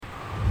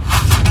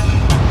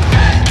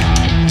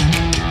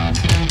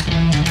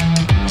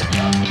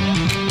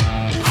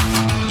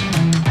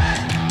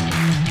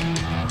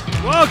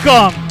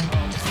Welcome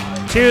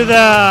to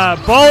the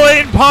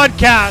bowling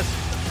podcast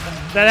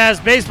that has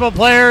baseball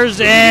players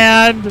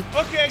and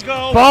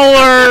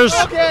bowlers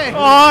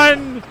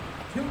on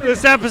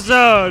this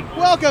episode.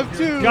 Welcome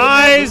to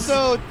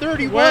episode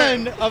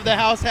 31 of the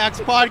House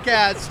Hacks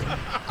podcast.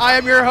 I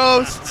am your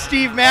host,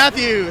 Steve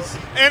Matthews.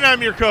 And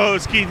I'm your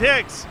co-host, Keith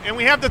Hicks. And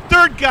we have the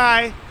third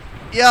guy.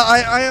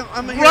 Yeah,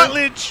 I'm here.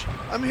 Rutledge.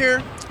 I'm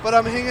here, but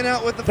I'm hanging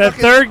out with the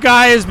third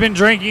guy has been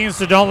drinking,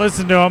 so don't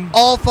listen to him.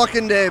 All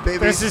fucking day, baby.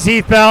 This is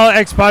Heath Bell,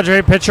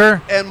 ex-Padre pitcher.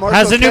 And Marshall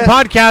has a new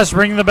Kent. podcast,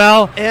 Ring the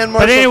Bell. And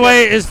But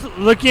anyway, is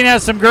looking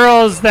at some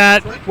girls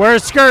that wear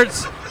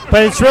skirts,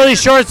 but it's really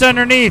shorts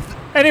underneath.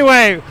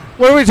 Anyway,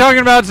 what are we talking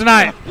about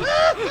tonight?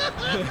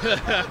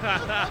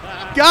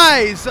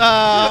 Guys,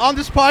 on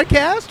this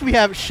podcast, we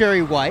have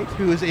Sherry White,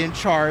 who is in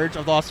charge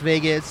of Las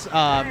Vegas.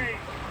 I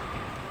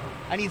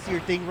need to see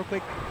your thing real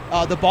quick.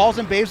 The Balls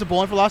and Babes of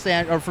Bowling for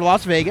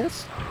Las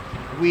Vegas.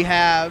 We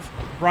have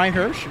Brian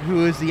Hirsch,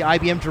 who is the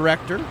IBM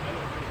director.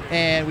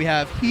 And we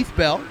have Heath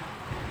Bell,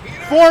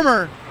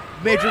 former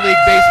Major League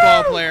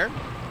Baseball player.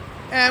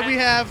 And we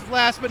have,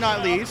 last but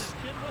not least,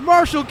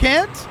 Marshall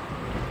Kent,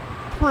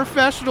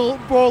 professional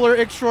bowler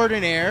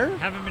extraordinaire.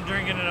 Haven't been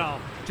drinking at all.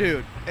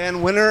 Dude.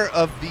 And winner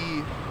of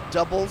the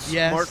doubles.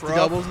 Yes, Mark the Ruff,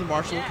 doubles and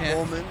Marshall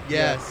Kent. Bowman.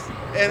 Yes.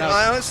 And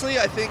honestly,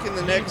 I think in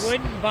the next He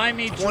wouldn't buy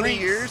me 20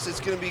 drinks. years, it's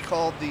going to be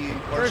called the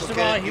Marshall First of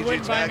Kent all, he AJ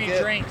wouldn't buy me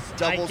Tackett drinks. I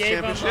Doubles gave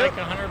him Championship.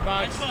 like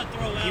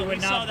 $100. He would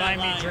not buy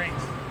me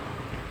drinks.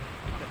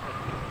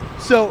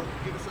 So,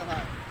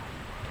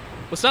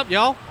 What's up,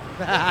 y'all?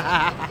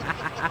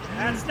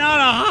 That's not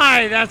a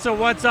hi. That's a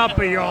what's up,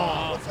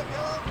 y'all.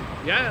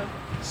 Yeah,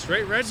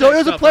 straight red. so it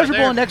was a pleasure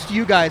bowling next to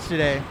you guys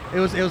today. It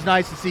was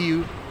nice to see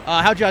you.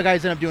 How'd you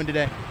guys end up doing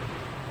today?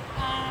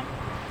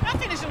 I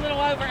finished a little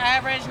over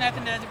average,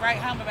 nothing to write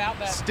home about,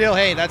 but Still,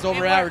 hey, that's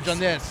over It average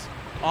works.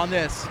 on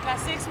this. got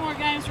 6 more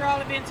games for all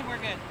events and we're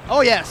good.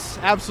 Oh yes,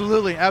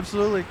 absolutely.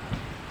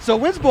 So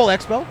when's Bowl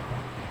Expo?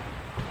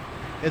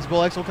 Is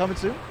Bowl Expo coming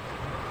soon?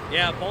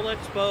 Yeah, Bowl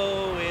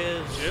Expo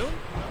is June.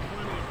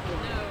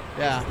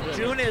 Yeah.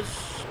 June is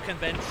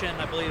convention,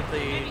 I believe,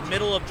 the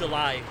middle of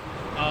July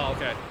Oh,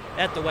 okay.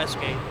 at the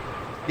Westgate.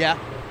 Yeah.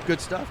 Good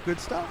stuff.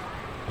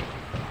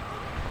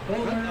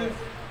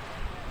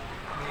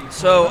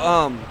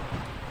 So,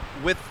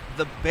 with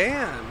the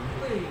ban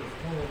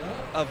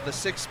of the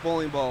 6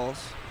 bowling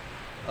balls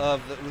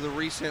of the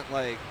recent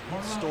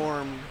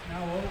storm,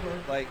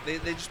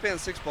 they just banned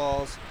 6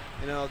 balls.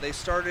 You know, they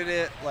started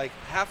it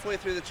halfway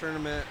through the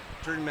tournament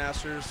during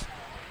Masters.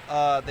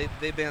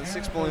 They banned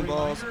 6 bowling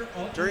balls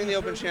during the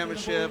Open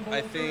Championship.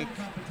 I think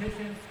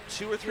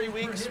 2 or 3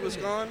 weeks was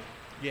gone.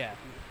 Yeah.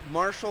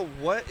 Marshall,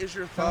 what is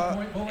your thought?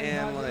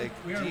 And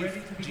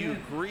do you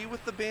agree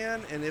with the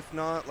ban? And if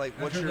not,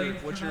 what's your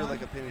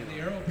opinion?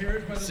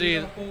 See,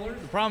 the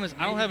problem is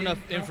I don't have enough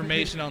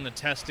information on the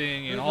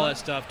testing and all that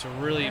stuff to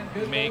really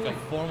make a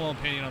formal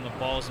opinion on the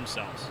balls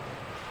themselves.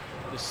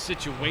 The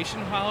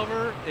situation,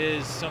 however,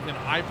 is something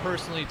I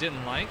personally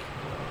didn't like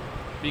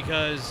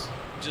because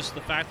just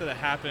the fact that it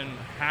happened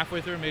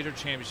halfway through a major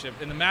championship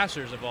in the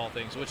Masters of all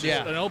things, which is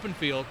an open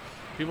field.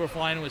 People are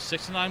flying with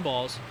 6 to 9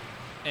 balls,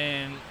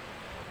 and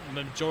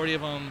the majority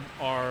of them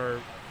are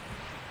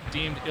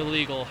deemed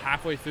illegal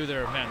halfway through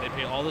their event. They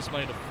pay all this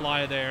money to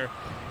fly there,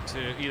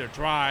 to either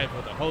drive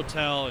with a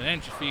hotel, an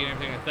entry fee, and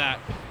everything like that.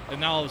 And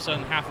now all of a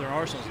sudden half their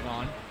arsenal's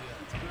gone.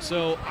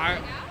 So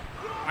I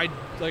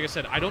like I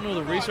said, I don't know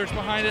the research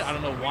behind it. I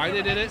don't know why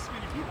they did it,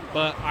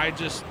 but I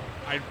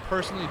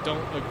personally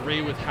don't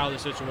agree with how the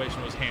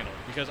situation was handled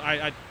because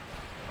like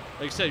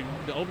I said,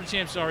 the Open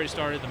Champs already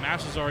started, the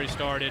Masters already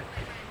started.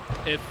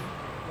 If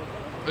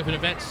an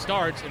event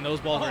starts and those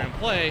balls are in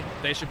play,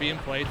 they should be in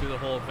play through the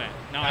whole event.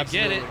 Now,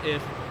 Absolutely. I get it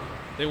if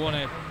they want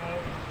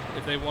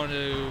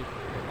to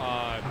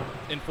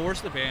enforce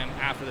the ban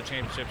after the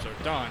championships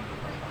are done,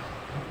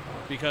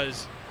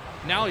 because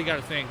now you got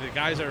to think the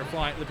guys that are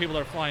flying, the people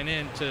that are flying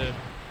in to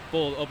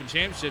bowl Open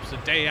Championships the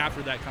day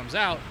after that comes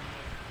out,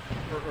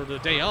 or the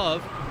day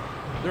of,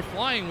 they're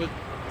flying with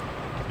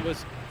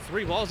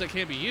 3 balls that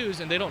can't be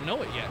used and they don't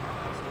know it yet.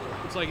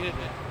 It's like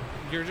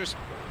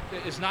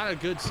it's not a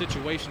good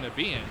situation to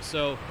be in.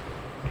 So,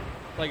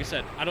 like I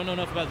said, I don't know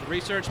enough about the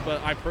research,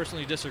 but I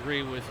personally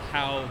disagree with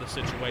how the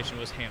situation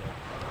was handled.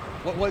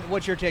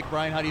 What's your take,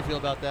 Brian? How do you feel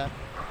about that?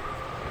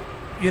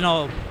 You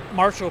know,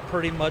 Marshall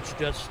pretty much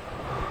just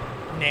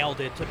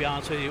nailed it, to be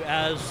honest with you.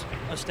 As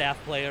a staff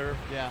player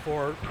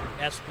for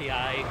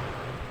SPI,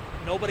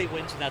 nobody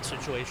wins in that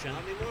situation.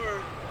 Not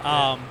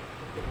anymore.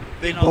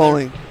 Big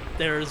bowling.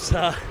 There's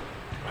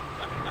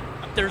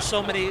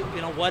so many,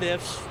 what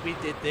ifs. We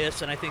did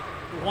this, and I think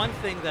one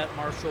thing that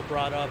Marshall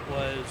brought up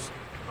was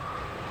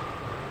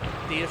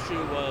the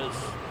issue was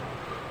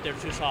they're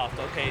too soft.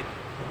 Okay,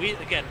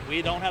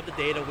 we don't have the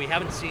data. We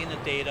haven't seen the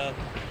data.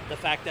 The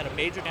fact that a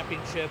major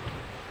championship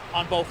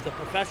on both the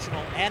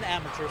professional and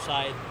amateur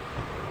side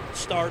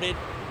started,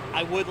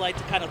 I would like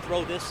to kind of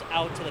throw this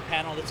out to the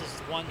panel. This is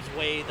one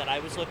way that I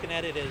was looking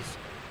at it is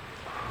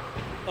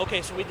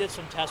okay, so we did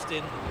some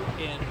testing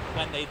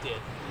when they did.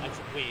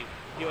 Actually,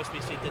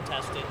 USBC did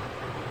testing.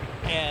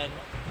 And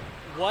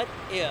what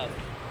if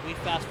we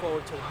fast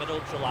forward to the middle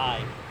of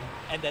July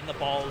and then the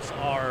balls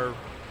are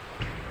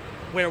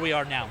where we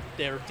are now?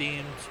 They're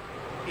deemed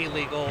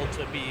illegal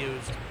to be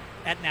used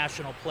at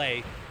national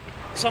play.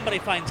 Somebody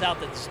finds out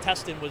that this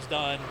testing was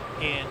done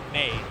in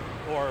May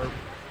or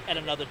at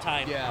another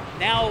time. Yeah.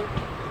 Now,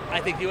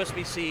 I think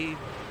USBC,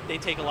 they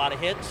take a lot of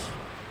hits.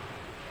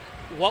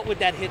 What would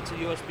that hit to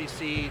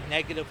USBC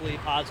negatively,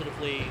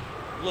 positively?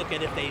 Look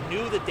at if they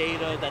knew the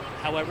data, that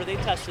however they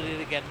tested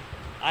it, again,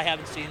 I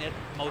haven't seen it,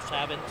 most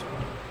haven't.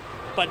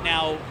 But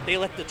now they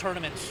let the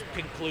tournaments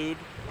conclude,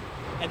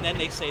 and then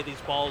they say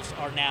these balls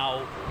are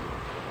now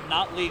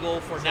not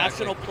legal for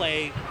national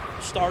play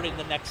starting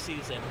the next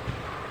season.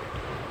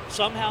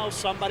 Somehow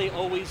somebody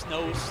always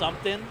knows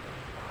something,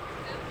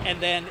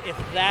 and then if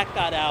that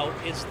got out,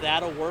 is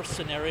that a worse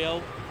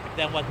scenario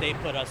than what they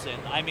put us in?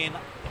 I mean,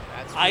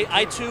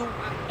 I too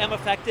am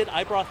affected.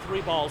 I brought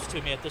 3 balls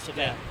to me at this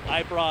event.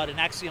 I brought an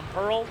Axiom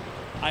Pearl,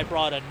 I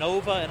brought a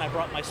Nova, and I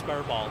brought my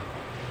spare ball.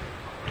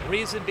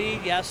 Reason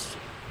being, yes,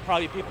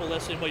 probably people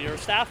listening, well, you're a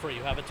staffer,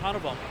 you have a ton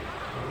of them.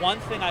 One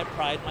thing I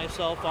pride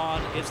myself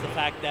on is the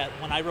fact that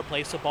when I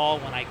replace a ball,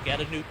 when I get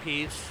a new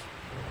piece,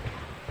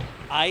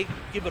 I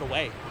give it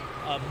away.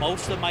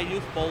 Most of my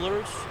youth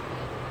bowlers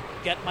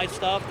get my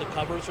stuff. The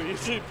covers are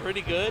usually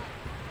pretty good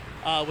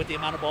with the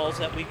amount of balls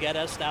that we get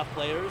as staff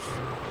players.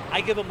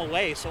 I give them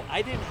away, so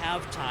I didn't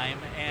have time,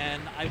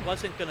 and I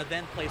wasn't going to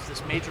then place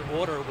this major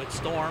order with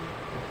Storm.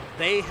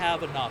 They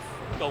have enough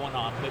going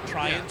on with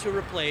trying to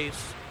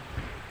replace,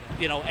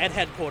 at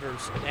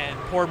headquarters, and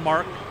poor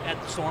Mark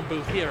at the Storm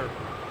booth here.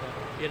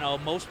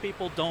 Most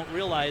people don't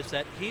realize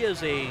that he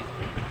is a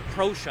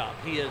pro shop.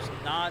 He is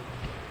not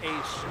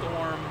a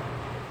Storm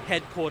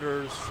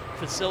headquarters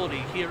facility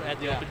here at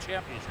the Open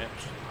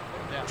Championships.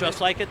 Yeah. Just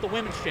like at the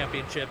Women's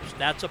Championships,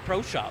 that's a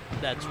pro shop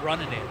that's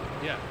running it.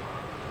 Yeah.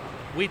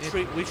 We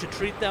should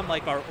treat them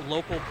like our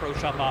local pro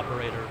shop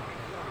operator.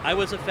 I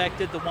was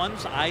affected. The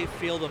ones I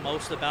feel the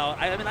most about,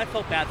 I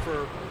felt bad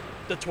for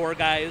the tour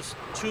guys.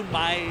 To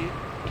my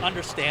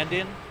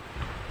understanding,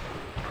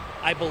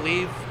 I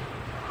believe,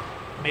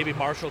 maybe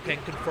Marshall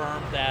can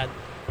confirm, that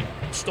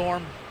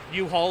Storm,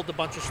 you hauled a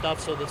bunch of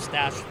stuff so the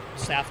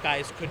staff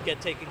guys could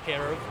get taken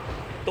care of.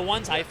 The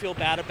ones I feel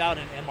bad about,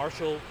 and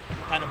Marshall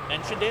kind of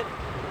mentioned it,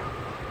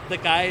 the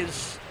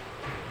guys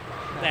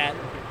that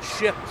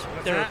shipped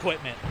their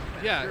equipment.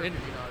 Yeah.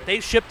 They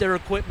shipped their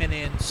equipment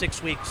in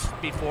 6 weeks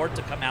before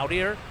to come out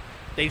here.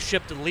 They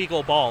shipped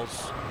illegal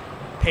balls,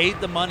 paid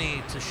the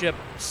money to ship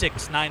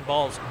 6-9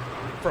 balls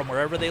from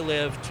wherever they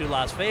live to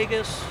Las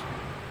Vegas,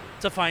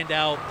 to find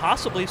out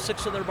possibly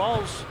 6 of their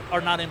balls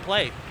are not in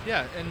play.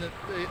 Yeah, and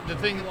the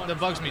thing that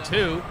bugs me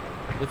too,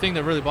 the thing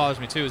that really bothers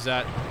me too, is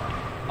that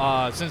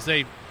since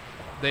they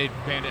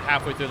banned it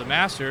halfway through the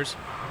Masters,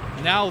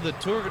 now the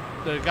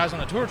guys on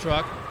the tour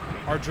truck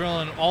are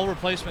drilling all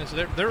replacements.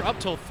 They're up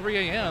till 3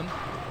 a.m.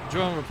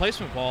 drilling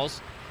replacement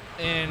balls,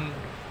 and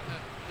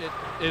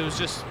it was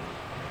just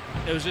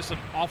an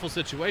awful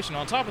situation.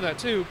 On top of that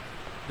too,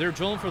 they're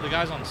drilling for the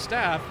guys on the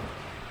staff,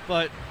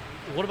 but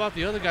what about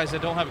the other guys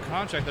that don't have a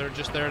contract, that are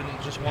just there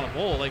and just want to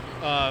bowl? Like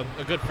a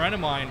good friend of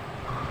mine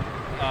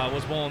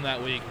was bowling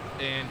that week,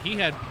 and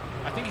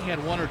I think he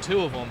had 1 or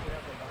 2 of them,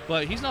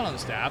 but he's not on the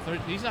staff.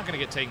 He's not going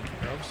to get taken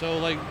care of. So,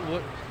 like,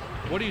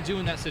 what do you do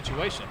in that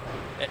situation?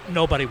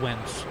 Nobody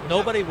wins.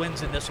 Nobody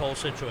wins in this whole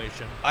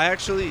situation.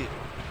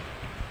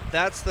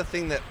 That's the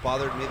thing that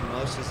bothered me the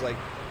most, is like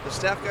the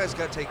staff guys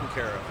got taken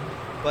care of,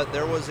 but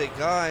there was a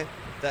guy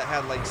that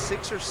had like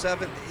 6 or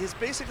 7. His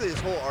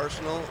whole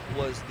arsenal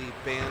was the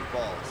banned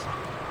balls,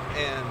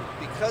 and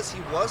because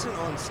he wasn't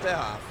on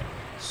staff,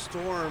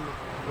 Storm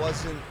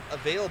wasn't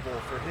available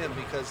for him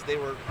because they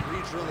were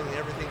re-drilling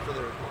everything for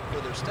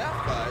their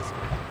staff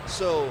guys.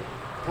 So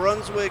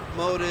Brunswick,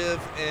 Motive,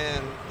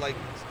 and like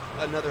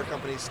another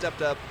company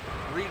stepped up,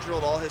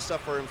 re-drilled all his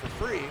stuff for him for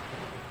free.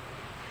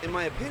 In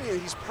my opinion,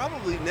 he's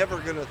probably never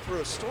going to throw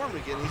a Storm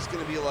again. He's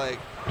going to be like,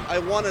 I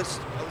want to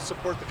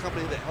support the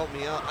company that helped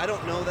me out. I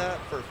don't know that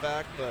for a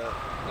fact, but...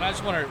 And I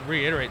just want to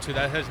reiterate, too,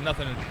 that has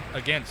nothing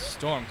against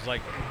Storm. Because,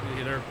 like,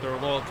 they're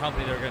a loyal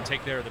company. They're going to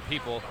take care of the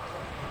people.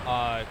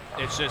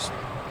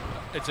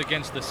 It's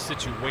against the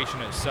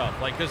situation itself.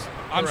 Like, because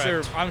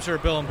I'm sure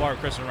Bill and Bart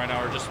Kristen right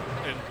now are just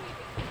in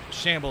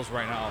shambles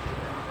right now.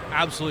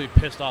 Absolutely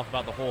pissed off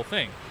about the whole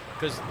thing.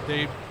 Because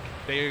they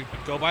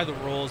go by the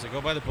rules, they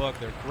go by the book,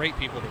 they're great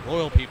people, they're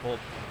loyal people,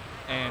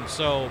 and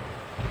so,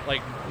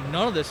 like,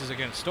 none of this is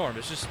against Storm,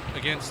 it's just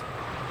against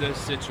the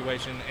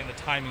situation and the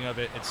timing of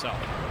it itself.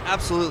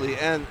 Absolutely,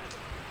 and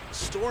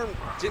Storm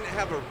didn't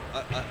have an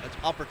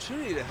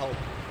opportunity to help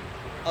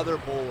other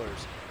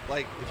bowlers.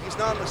 Like, if he's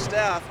not on the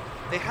staff,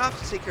 they have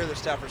to take care of their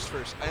staffers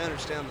first. I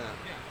understand that.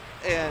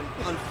 And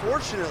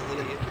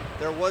unfortunately,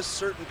 there was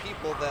certain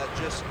people that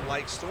just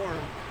like Storm,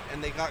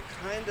 and they got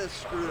kind of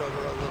screwed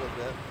over a little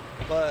bit.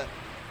 But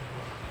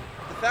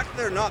the fact that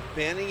they're not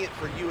banning it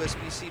for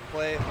USBC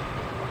play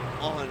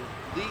on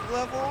league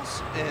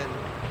levels and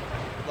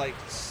like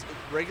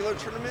regular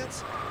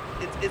tournaments,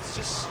 it's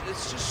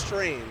just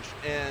strange.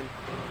 And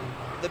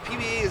the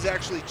PBA has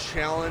actually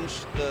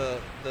challenged the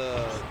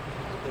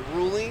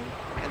ruling,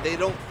 and they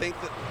don't think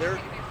that they're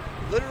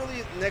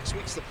literally next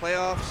week's the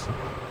playoffs.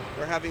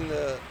 They're having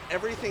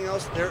everything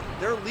else.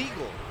 They're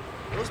legal.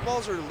 Those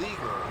balls are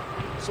legal.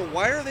 So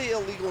why are they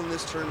illegal in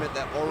this tournament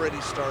that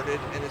already started?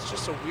 And it's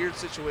just a weird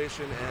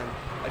situation, and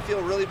I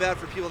feel really bad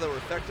for people that were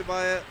affected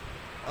by it.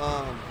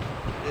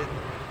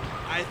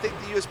 I think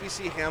the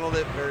USBC handled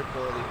it very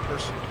poorly,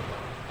 personally.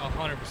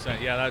 100%.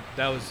 Yeah,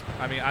 that was.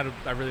 I mean,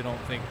 I really don't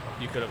think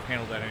you could have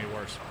handled that any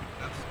worse.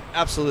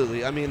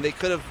 Absolutely. I mean, they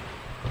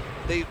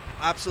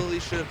absolutely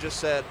should have just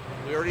said,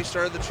 we already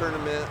started the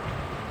tournament.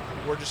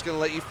 We're just going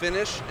to let you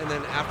finish, and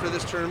then after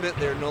this tournament,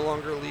 they're no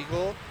longer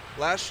legal.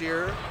 Last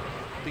year,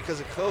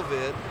 because of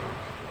COVID,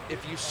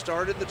 if you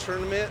started the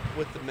tournament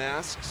with the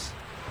masks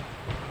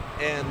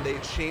and they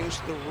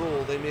changed the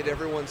rule, they made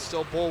everyone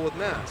still bowl with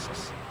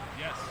masks.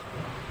 Yes.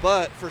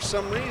 But for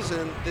some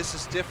reason, this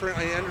is different.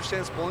 I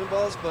understand it's bowling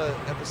balls, but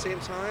at the same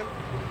time,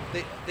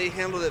 they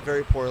handled it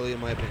very poorly, in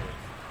my opinion.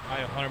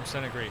 I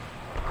 100% agree.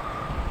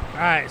 All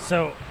right,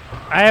 so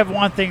I have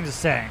one thing to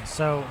say.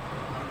 So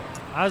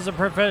I was a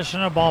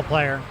professional ball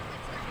player.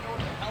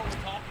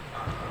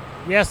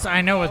 Yes, I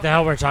know what the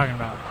hell we're talking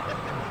about.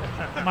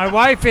 My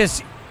wife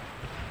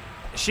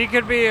she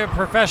could be a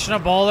professional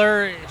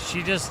bowler.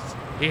 He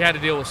had to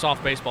deal with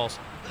soft baseballs.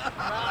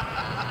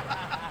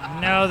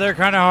 No, they're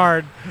kind of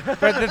hard.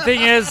 But the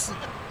thing is,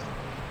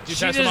 Did you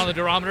test him on the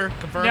durometer?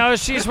 Confirm? no,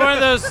 she's one of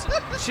those.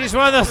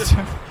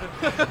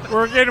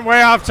 We're getting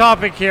way off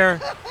topic here.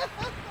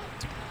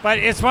 But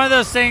it's one of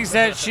those things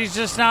that she's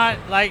just not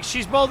like.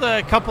 She's bowled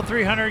a couple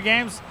 300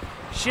 games.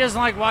 She doesn't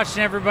like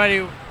watching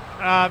everybody.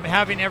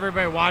 Having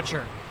everybody watch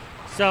her.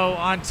 So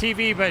on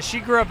TV, but she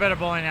grew up at a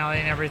bowling alley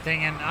and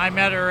everything, and I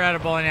met her at a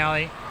bowling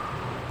alley.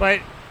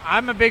 But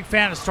I'm a big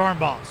fan of storm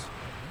balls.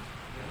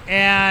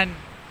 And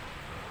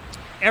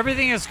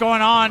everything that's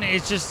going on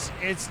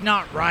it's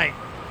not right.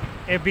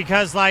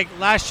 Because like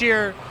last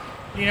year,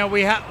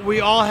 we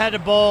all had to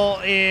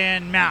bowl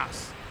in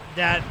masks.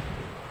 That,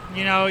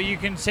 you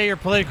can say your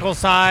political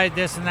side,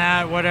 this and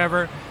that,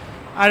 whatever.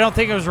 I don't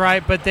think it was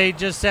right, but they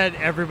just said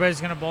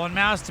everybody's going to bowl in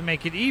masks to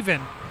make it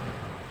even.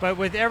 But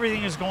with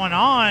everything that's going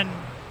on,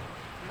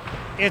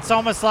 it's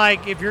almost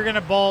like if you're going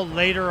to bowl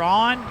later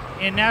on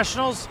in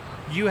nationals,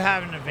 you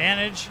have an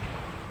advantage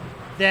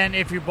than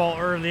if you bowl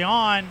early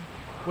on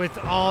with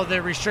all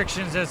the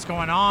restrictions that's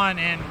going on.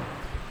 And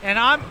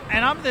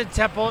I'm the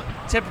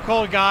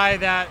typical guy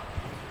that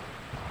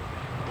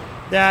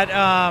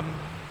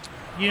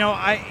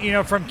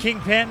from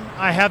Kingpin,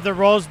 I have the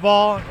rose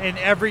ball, and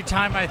every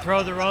time I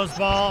throw the rose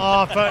ball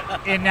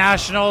off in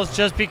nationals,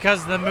 just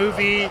because of the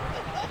movie.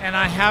 And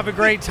I have a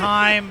great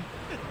time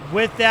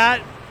with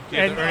that.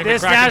 And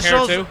this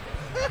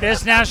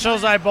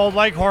nationals, I bowled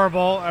like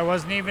horrible. I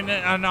wasn't even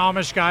an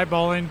Amish guy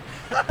bowling,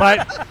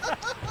 but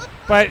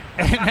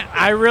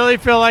I really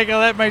feel like I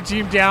let my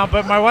team down.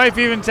 But my wife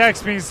even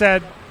texted me and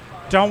said,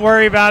 "Don't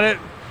worry about it.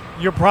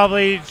 You'll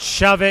probably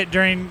shove it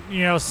during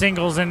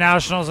singles and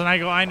nationals." And I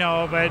go, "I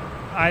know, but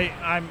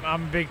I'm a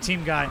big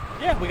team guy."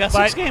 Yeah, we got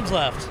 6 games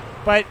left.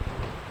 But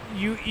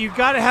you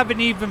got to have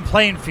an even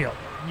playing field.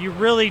 You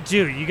really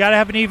do. You got to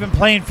have an even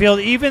playing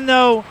field, even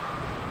though,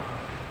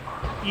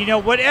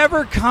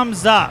 whatever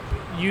comes up,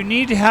 you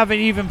need to have an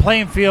even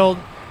playing field,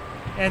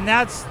 and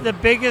that's the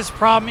biggest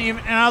problem.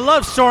 And I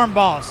love storm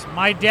balls.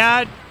 My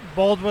dad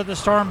bowled with a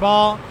storm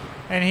ball,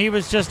 and he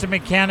was just a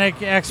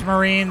mechanic,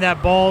 ex-Marine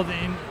that bowled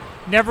and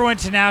never went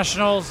to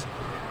nationals,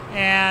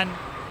 and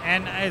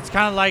it's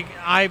kind of like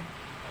I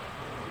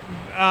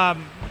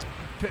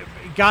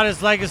got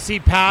his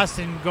legacy passed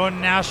and going to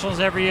nationals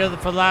every year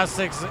for the last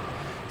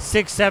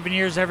 6-7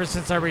 years ever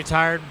since I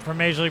retired from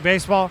Major League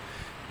Baseball.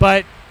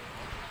 But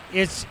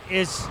it's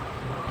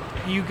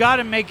you got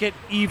to make it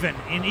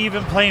an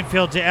even playing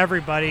field to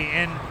everybody,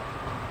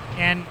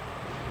 and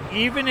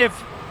even if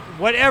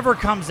whatever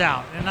comes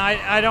out, and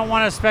I don't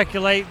want to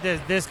speculate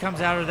that this comes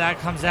out or that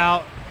comes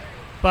out,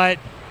 but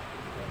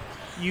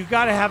you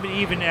got to have it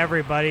even to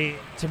everybody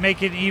to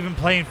make it an even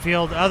playing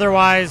field.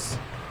 Otherwise,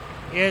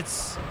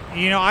 it's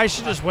I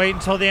should just wait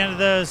until the end of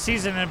the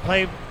season and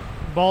play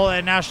bowl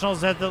at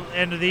nationals at the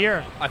end of the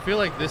year. I feel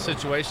like this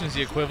situation is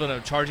the equivalent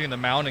of charging the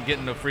mound and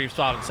getting a free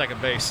spot at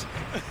second base.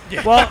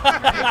 Well,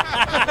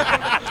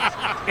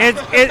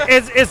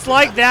 it's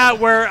like that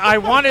where I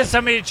wanted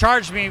somebody to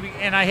charge me,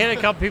 and I hit a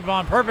couple people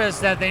on purpose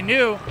that they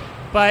knew,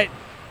 but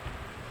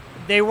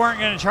they weren't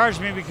going to charge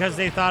me because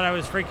they thought I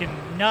was freaking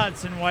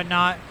nuts and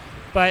whatnot.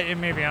 But and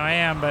maybe I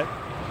am,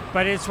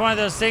 but it's one of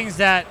those things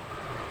that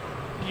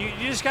you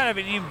just got to have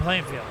an even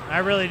playing field. I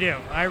really do.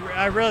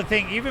 I really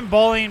think even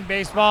bowling,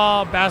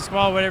 baseball,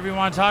 basketball, whatever you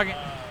want to talk,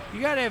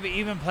 you got to have an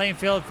even playing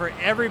field for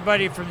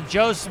everybody from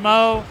Joe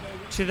Smo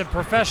to the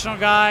professional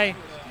guy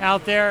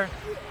out there.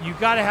 You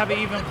got to have an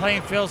even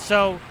playing field.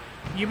 So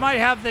you might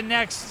have the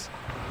next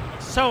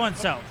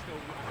so-and-so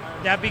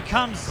that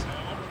becomes,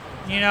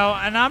 and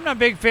I'm not a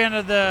big fan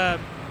of the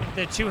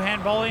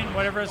two-hand bowling,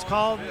 whatever it's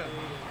called.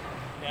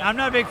 I'm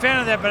not a big fan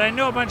of that, but I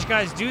know a bunch of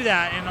guys do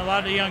that, and a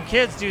lot of young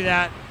kids do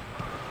that.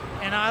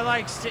 And I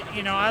like,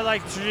 I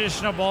like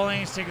traditional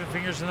bowling, stick the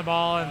fingers in the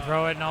ball and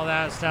throw it and all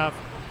that stuff.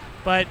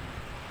 But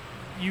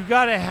you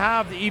got to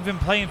have the even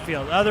playing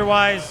field.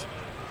 Otherwise,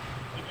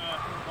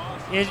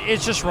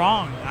 it's just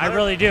wrong. I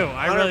really do.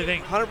 I really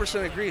think.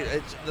 100% agree.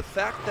 It's the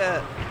fact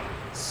that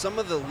some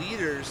of the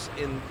leaders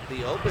in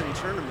the Open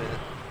tournament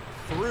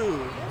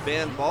threw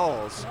banned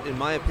balls, in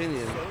my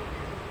opinion,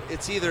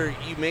 it's either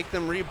you make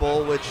them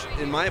re-bowl, which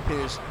in my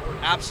opinion is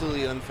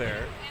absolutely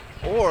unfair,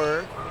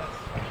 or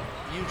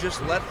you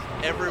just let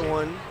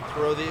everyone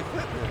throw the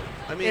equipment.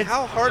 I mean,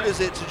 how hard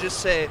is it to just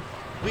say,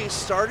 we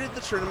started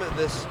the tournament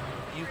this,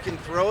 you can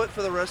throw it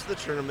for the rest of the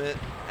tournament,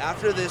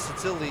 after this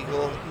it's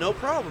illegal, no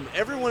problem.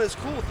 Everyone is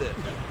cool with it.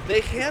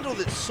 They handled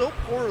it so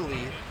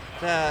poorly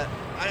that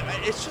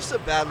it's just a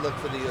bad look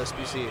for the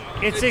USBC.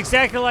 It's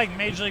exactly like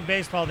Major League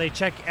Baseball. They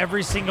check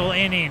every single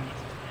inning.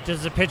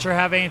 Does the pitcher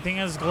have anything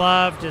in his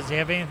glove? Does he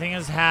have anything in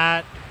his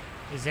hat?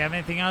 Does he have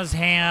anything on his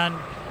hand?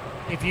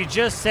 If you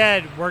just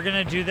said, we're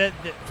going to do that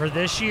for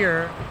this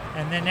year,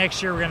 and then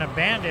next year we're going to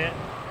ban it,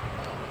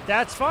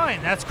 that's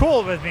fine. That's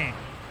cool with me.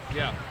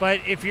 Yeah.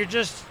 But if you're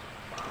just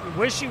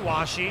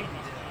wishy-washy,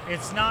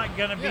 it's not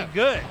going to be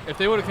good. If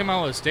they would have come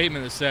out with a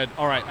statement that said,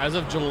 all right, as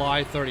of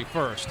July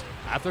 31st,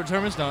 after the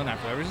tournament's done,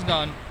 after everything's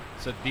done,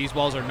 said these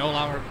balls are no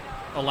longer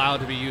allowed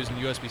to be used in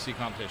USBC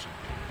competition.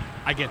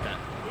 I get that,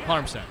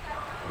 100%.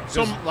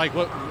 So,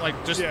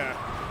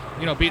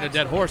 beating a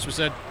dead horse, we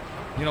said,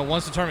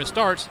 once the tournament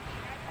starts,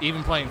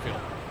 even playing field.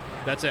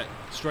 That's it,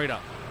 straight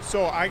up.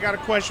 So I got a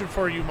question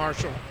for you,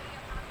 Marshall.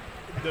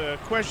 The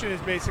question is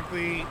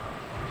basically,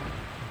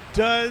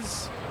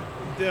 does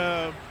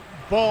the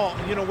ball,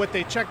 what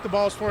they checked the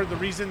balls for, the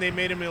reason they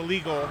made them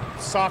illegal,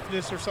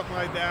 softness or something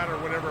like that or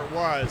whatever it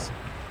was,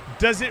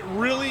 does it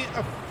really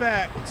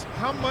affect,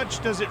 how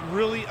much does it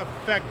really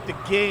affect the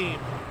game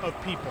of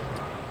people?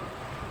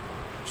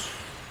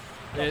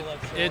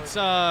 It's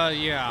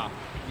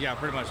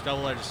pretty much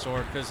double-edged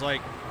sword, because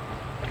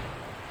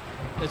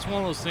it's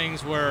one of those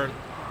things where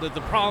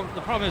the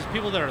problem is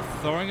people that are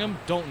throwing them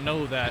don't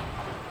know that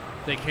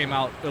they came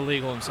out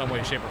illegal in some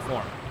way, shape, or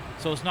form.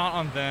 So it's not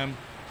on them.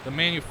 The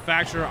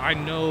manufacturer, I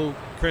know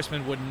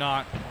Chrisman would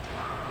not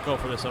go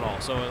for this at all.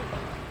 So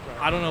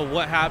I don't know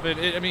what happened.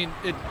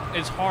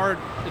 It's hard.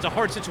 It's a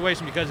hard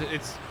situation because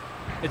it's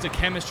a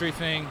chemistry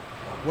thing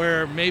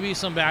where maybe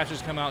some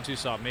batches come out too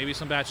soft, maybe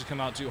some batches come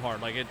out too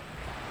hard.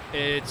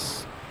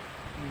 It's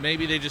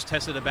maybe they just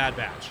tested a bad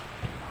batch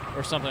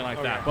or something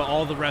like that, but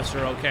all the rest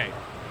are okay.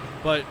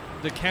 But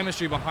the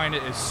chemistry behind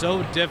it is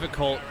so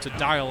difficult to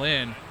dial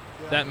in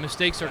that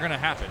mistakes are going to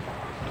happen,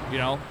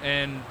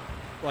 and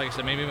like I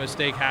said, maybe a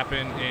mistake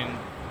happened in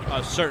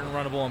a certain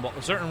run of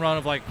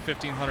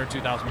 1,500,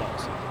 2,000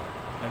 balls,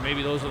 and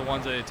maybe those are the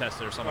ones that they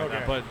tested or something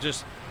like that. But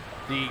just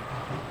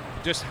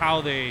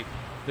how the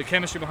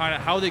chemistry behind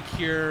it, how they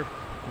cure,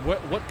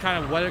 what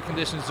kind of weather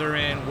conditions they're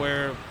in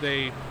where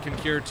they can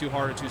cure too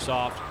hard or too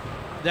soft,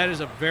 that is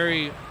a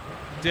very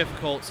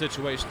difficult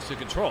situation to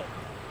control.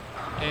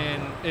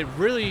 And it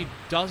really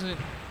doesn't,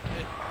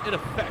 it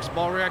affects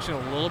ball reaction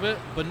a little bit,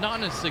 but not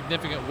in a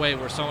significant way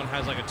where someone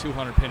has a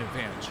 200 pin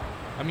advantage.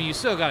 I mean, you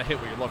still got to hit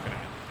what you're looking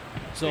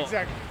at. So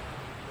exactly.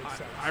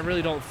 I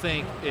really don't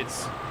think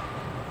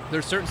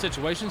there's certain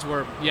situations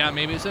where,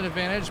 maybe it's an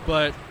advantage,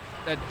 but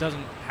that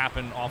doesn't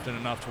happen often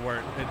enough to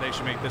where they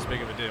should make this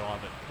big of a deal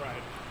of it.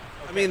 Right.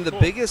 I mean, the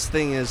biggest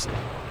thing is,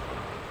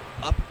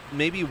 up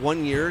maybe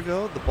 1 year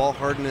ago, the ball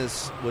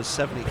hardness was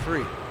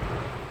 73,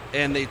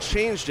 and they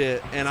changed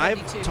it. And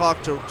 72. I've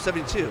talked to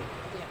 72,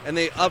 and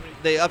they upped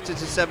it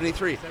to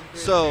 73.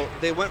 So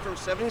they went from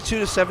 72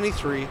 to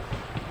 73.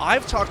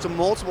 I've talked to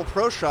multiple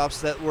pro shops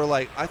that were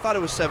like, I thought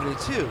it was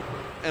 72,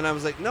 and I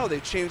was like, no,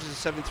 they changed it to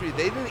 73.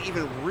 They didn't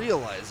even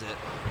realize it.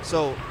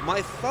 So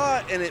my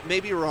thought, and it may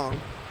be wrong,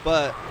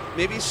 but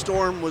maybe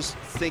Storm was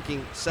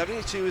thinking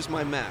 72 is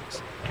my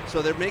max.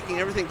 So they're making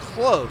everything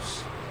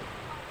close.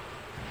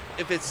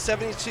 If it's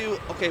 72,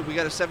 okay, we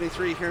got a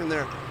 73 here and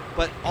there.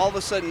 But all of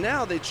a sudden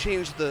now they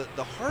changed the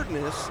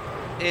hardness,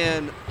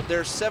 and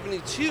there's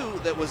 72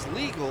 that was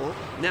legal,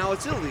 now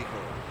it's illegal.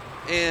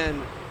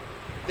 And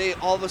they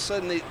all of a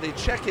sudden they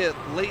check it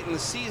late in the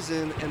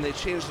season, and they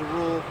change the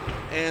rule,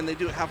 and they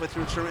do it halfway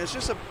through the tournament. It's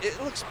just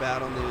it looks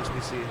bad on the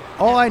USBC.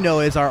 All I know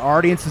is our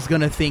audience is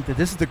going to think that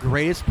this is the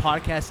greatest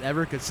podcast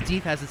ever because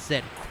Steve hasn't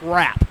said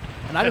crap.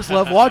 And I just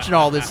love watching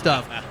all this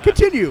stuff.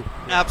 Continue.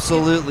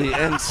 Absolutely.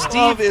 And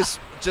Steve is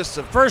just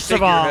a First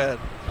of all,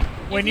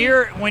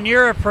 figurehead. when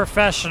you're a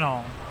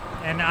professional,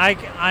 and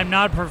I'm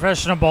not a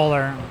professional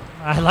bowler.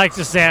 I like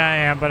to say I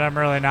am, but I'm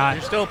really not.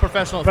 You're still a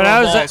professional. But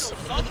balls.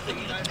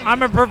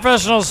 I'm a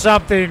professional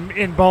something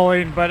in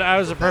bowling, but I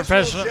was a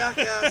professional.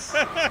 Jackass.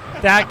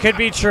 That could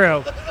be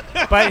true.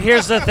 But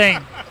here's the thing.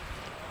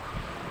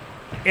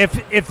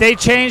 If they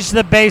change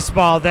the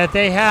baseball that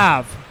they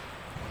have,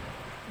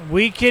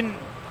 we can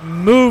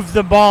move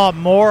the ball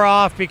more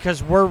off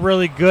because we're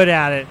really good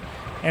at it.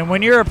 And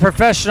when you're a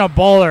professional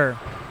bowler,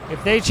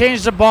 if they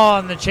change the ball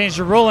and they change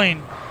the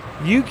ruling,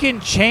 you can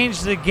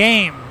change the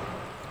game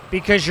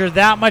because you're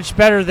that much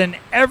better than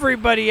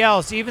everybody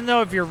else. Even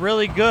though if you're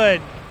really good,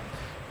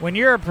 when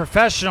you're a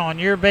professional and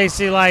you're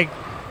basically like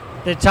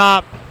the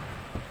top,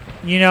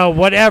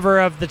 whatever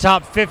of the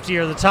top 50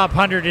 or the top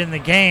 100 in the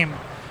game,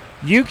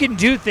 you can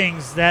do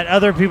things that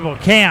other people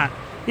can't.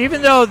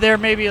 Even though they're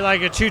maybe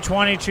like a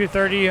 220,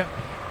 230,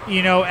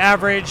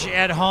 average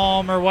at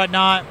home or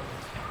whatnot,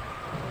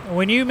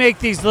 when you make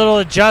these little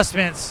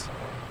adjustments,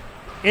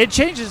 it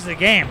changes the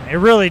game. It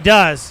really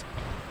does.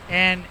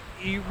 And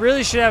you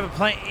really should have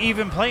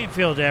even playing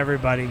field to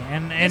everybody.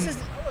 And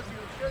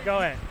go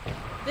ahead.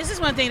 This is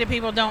one thing that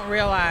people don't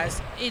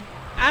realize.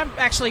 I've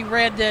actually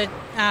read the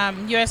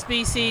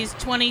USBC's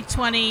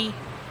 2020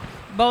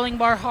 bowling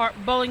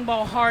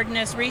ball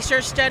hardness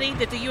research study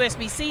that the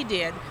USBC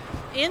did.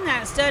 In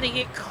that study,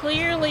 it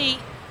clearly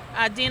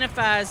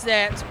identifies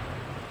that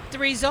the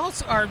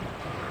results are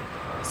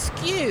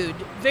skewed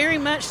very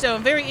much so,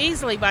 and very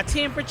easily by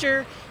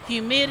temperature,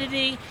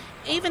 humidity,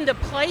 even the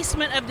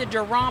placement of the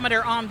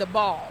durometer on the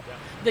ball.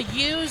 The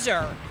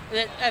user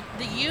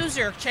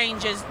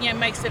changes,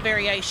 makes the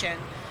variation.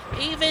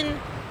 Even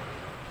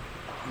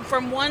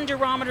from one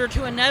durometer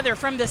to another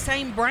from the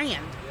same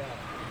brand.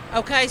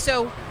 Okay,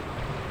 so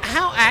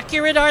how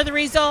accurate are the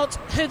results?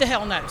 Who the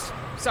hell knows?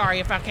 Sorry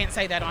if I can't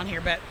say that on here,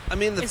 but I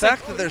mean, the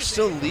fact that they're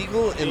still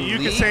legal in You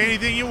league. can say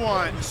anything you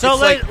want. So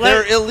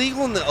they're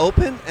illegal in the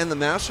Open and the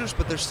Masters,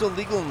 but they're still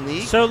legal in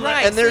league. So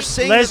Right. and they're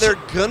saying that they're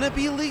gonna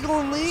be legal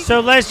in league.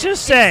 So let's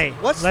just say,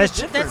 What's the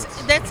difference?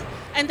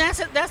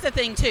 that's the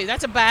thing too.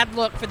 That's a bad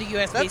look for the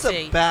USBC. That's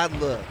a bad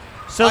look.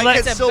 So I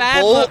let's can a still bad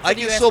bowl. look for I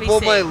the can still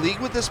bowl USBC. my league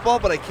with this ball,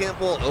 but I can't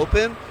bowl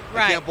Open. I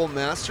Right. can't bowl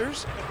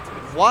Masters.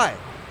 Why?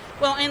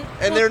 Well, And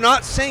well, they're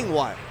not saying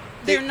why.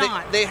 They're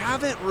not. They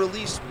haven't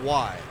released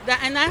why.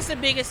 and that's the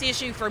biggest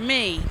issue for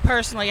me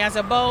personally, as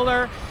a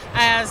bowler,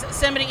 as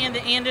somebody in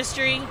the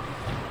industry,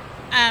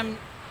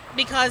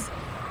 because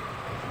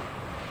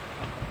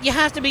you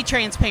have to be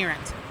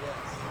transparent.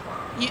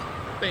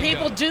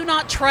 People do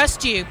not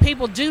trust you.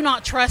 People do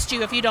not trust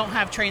you if you don't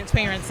have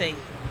transparency.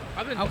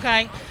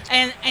 Okay,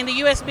 and the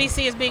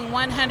USBC is being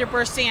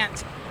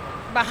 100%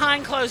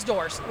 behind closed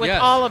doors with Yes.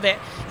 all of it.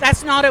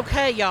 That's not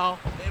okay, y'all.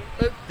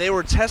 They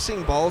were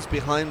testing balls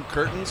behind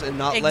curtains and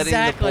not letting the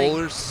Exactly.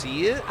 bowlers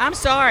see it. I'm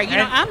sorry. And-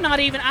 I'm not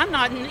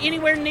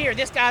anywhere near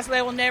this guy's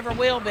level, never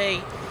will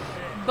be.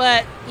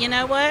 But you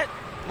know what?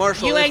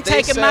 Marshall, You if ain't they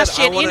taking said, my "I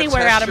shit wanna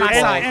anywhere test out of your my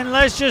ball," sight. and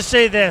let's just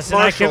say this, and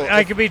Marshall,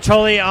 I could be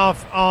totally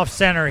off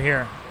center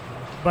here,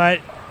 but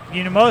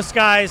most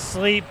guys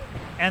sleep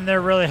and they're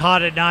really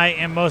hot at night,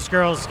 and most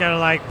girls gotta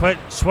like put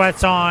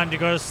sweats on to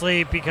go to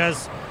sleep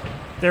because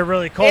they're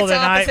really cold It's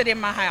at night. opposite in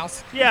my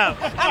house. Yeah.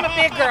 I'm a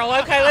big girl.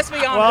 Okay, let's be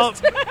Well,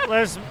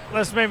 honest.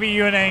 let's maybe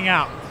you and hang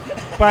out,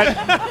 but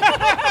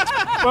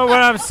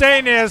what I'm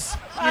saying is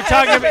you're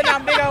talking I've been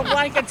about. on big old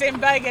blankets in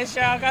Vegas,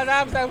 y'all, because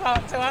I'm so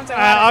hot. So I'm so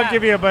hot. I'll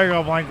give you a big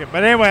old blanket.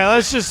 But anyway,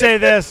 let's just say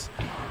this.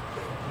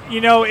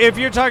 If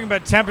you're talking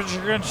about temperature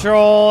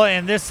control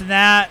and this and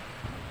that,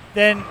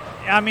 then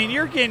I mean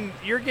you're getting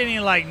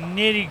like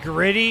nitty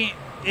gritty.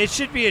 It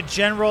should be a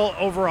general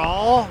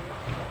overall.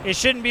 It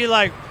shouldn't be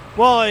like,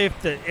 well,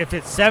 if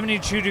it's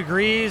 72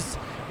 degrees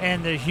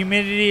and the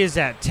humidity is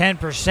at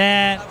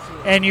 10%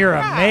 and you're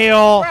a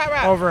male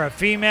right. over a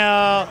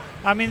female.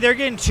 I mean, they're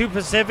getting too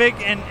specific,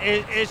 and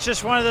it's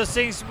just one of those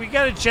things. We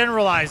got to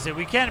generalize it.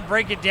 We can't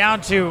break it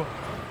down to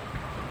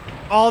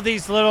all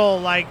these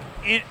little I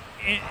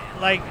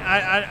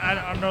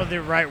don't know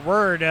the right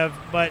word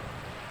but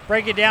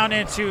break it down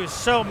into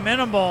so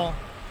minimal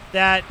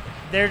that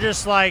they're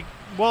just like,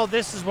 well,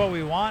 this is what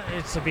we want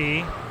it to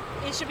be.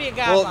 It should be a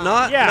guideline. Well,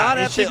 not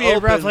it at should the be a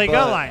Open, roughly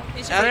but go line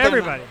It should for be a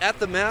everybody. At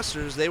the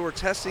Masters, they were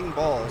testing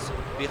balls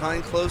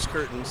behind closed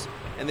curtains,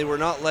 and they were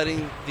not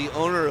letting the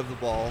owner of the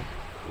ball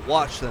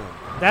watch them.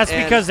 That's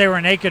And- because they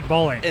were naked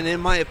bowling. And in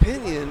my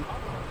opinion,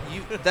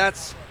 if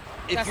That's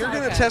you're not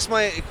going to okay. test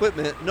my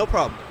equipment, no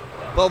problem.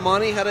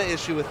 Belmonte had an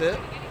issue with it,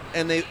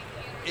 and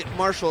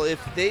Marshall,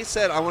 if they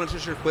said, I want to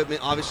test your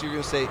equipment, obviously you're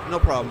going to say, no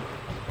problem.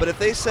 But if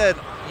they said,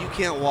 you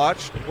can't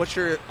watch, what's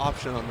your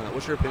option on that?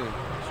 What's your opinion?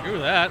 Screw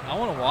that. I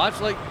want to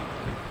watch. Like,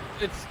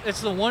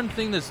 it's the one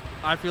thing that's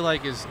I feel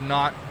like is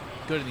not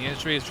good in the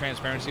industry is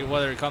transparency,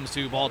 whether it comes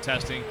to ball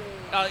testing,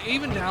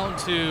 even down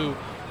to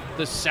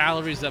the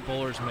salaries that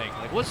bowlers make.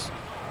 Like,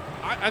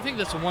 I think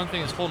that's the one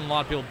thing that's holding a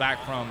lot of people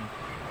back from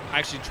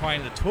actually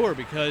trying the tour,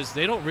 because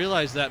they don't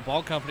realize that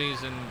ball companies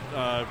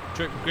and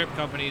grip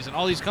companies and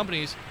all these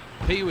companies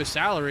pay you a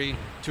salary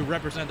to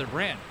represent their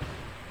brand.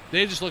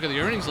 They just look at the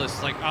earnings list.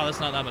 It's like, oh, that's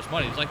not that much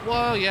money. It's like,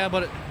 well, yeah,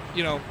 but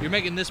you're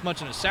making this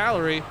much in a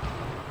salary,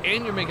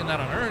 and you're making that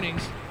on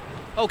earnings.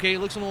 Okay, it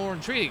looks a little more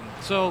intriguing.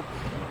 So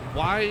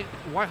why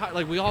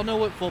like, we all know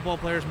what football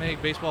players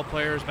make, baseball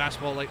players,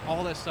 basketball, like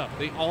all that stuff.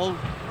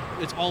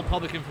 It's all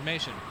public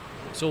information.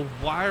 So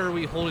why are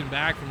we holding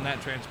back from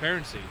that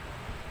transparency?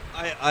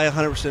 I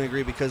 100%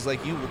 agree, because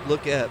like you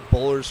look at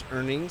bowlers'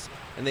 earnings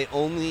and they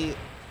only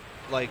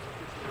like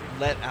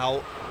let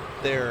out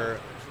their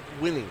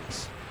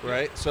winnings,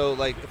 right? So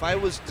like if I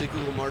was to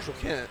Google Marshall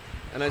Kent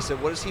and I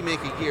said, what does he make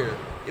a year?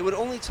 It would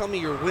only tell me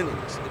your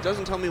winnings. It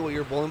doesn't tell me what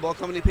your bowling ball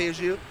company pays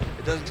you.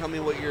 It doesn't tell me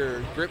what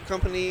your grip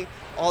company,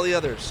 all the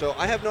others. So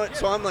I have no.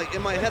 So I'm like,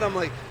 in my head, I'm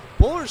like,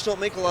 bowlers don't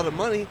make a lot of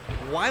money.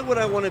 Why would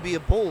I want to be a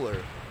bowler?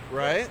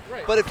 Right?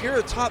 But if you're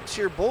a top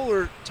tier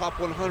bowler, top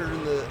 100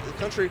 in the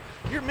country,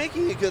 you're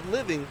making a good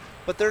living,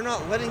 but they're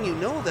not letting you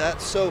know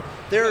that. So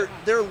they're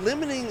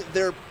limiting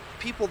their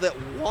people that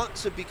want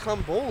to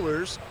become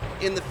bowlers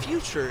in the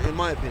future, in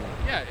my opinion.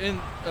 Yeah, and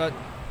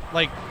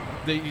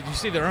you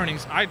see the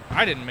earnings. I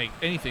didn't make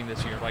anything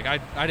this year. Like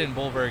I didn't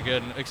bowl very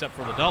good except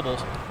for the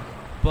doubles,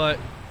 but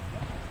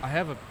I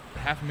have a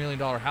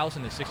 $500,000 house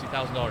and a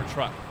 $60,000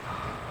 truck.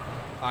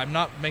 I'm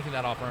not making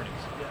that off earnings.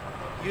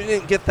 You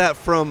didn't get that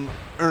from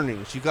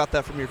earnings. You got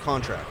that from your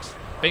contracts.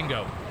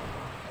 Bingo.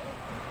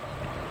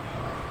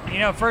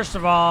 First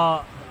of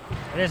all,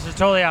 this is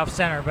totally off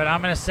center, but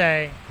I'm going to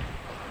say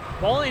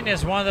bowling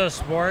is one of those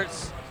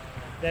sports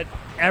that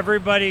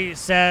everybody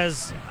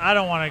says, I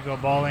don't want to go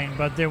bowling,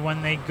 but then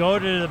when they go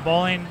to the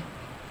bowling,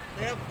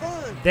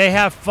 they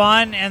have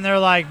fun, and they're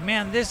like,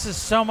 man, this is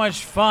so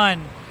much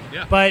fun.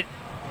 Yeah. But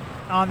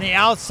on the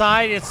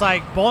outside, it's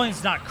like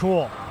bowling's not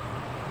cool.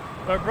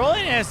 But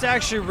bowling is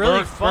actually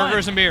really fun.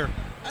 Burgers and beer.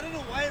 I don't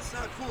know why it's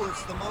not cool.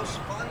 It's the most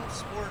fun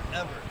sport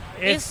ever.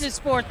 It's the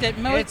sport that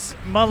it's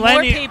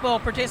more people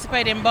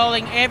participate in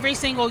bowling every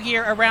single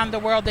year around the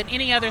world than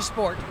any other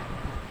sport.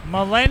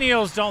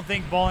 Millennials don't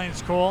think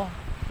bowling's cool,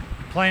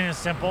 plain and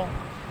simple.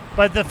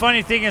 But the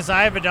funny thing is,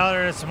 I have a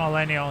daughter that's a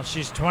millennial.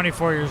 She's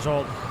 24 years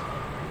old.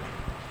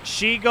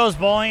 She goes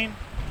bowling,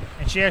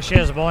 and she actually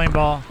has a bowling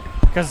ball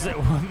because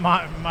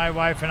my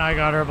wife and I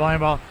got her a bowling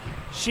ball.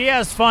 She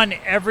has fun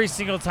every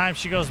single time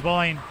she goes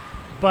bowling,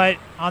 but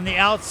on the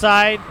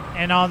outside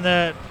and on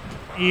the,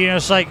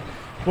 it's like,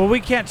 well, we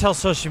can't tell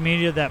social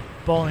media that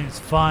bowling's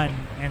fun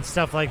and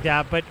stuff like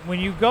that. But when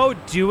you go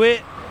do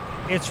it,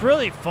 it's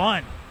really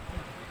fun.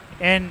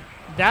 And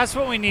that's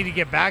what we need to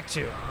get back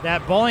to.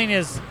 That bowling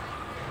it's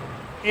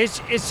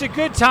a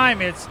good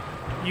time. It's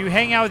you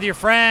hang out with your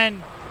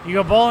friend, you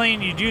go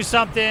bowling, you do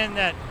something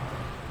that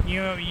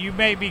you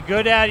may be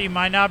good at, you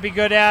might not be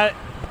good at.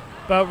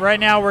 But right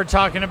now we're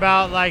talking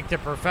about like the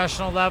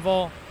professional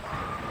level,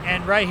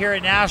 and right here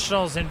at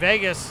Nationals in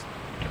Vegas,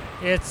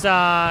 it's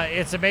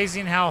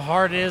amazing how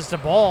hard it is to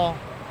bowl.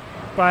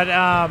 But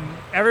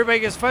everybody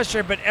gets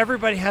frustrated, but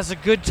everybody has a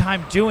good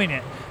time doing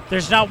it.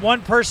 There's not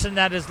one person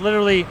that is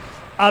literally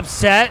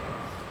upset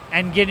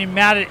and getting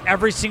mad at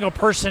every single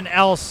person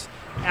else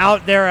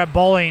out there at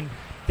bowling.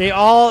 They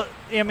all,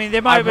 they might.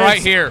 I'm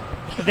right here.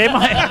 They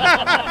might.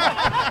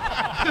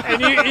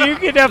 And you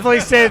can definitely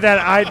say that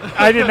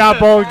I did not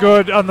bowl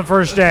good on the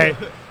first day,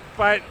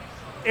 but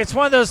it's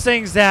one of those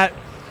things that,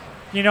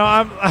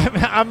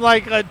 I'm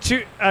like a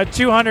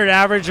 200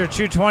 average or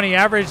 220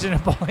 average in a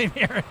bowling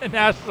here at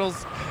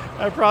Nationals.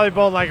 I probably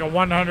bowled like a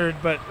 100,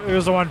 but it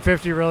was a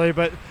 150 really,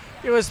 but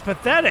it was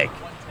pathetic.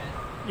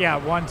 Yeah,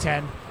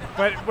 110.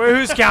 But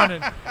who's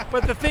counting?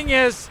 But the thing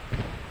is,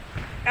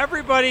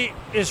 everybody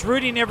is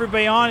rooting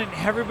everybody on, and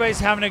everybody's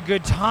having a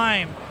good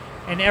time,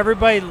 and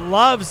everybody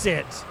loves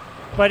it.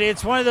 But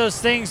it's one of those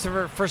things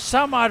for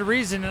some odd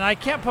reason, and I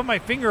can't put my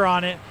finger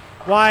on it,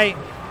 why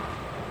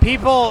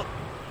people,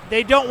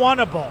 they don't want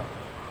to bowl.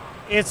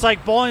 It's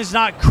like bowling's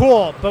not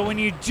cool, but when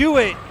you do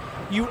it,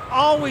 you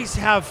always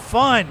have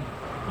fun.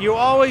 You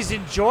always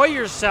enjoy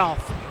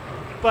yourself.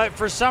 But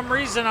for some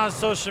reason on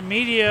social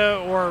media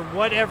or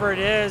whatever it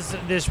is,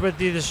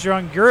 this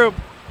young group,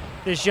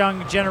 this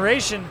young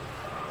generation,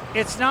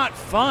 it's not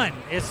fun.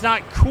 It's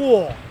not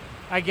cool,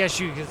 I guess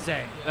you could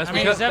say. That's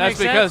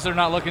because they're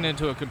not looking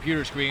into a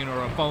computer screen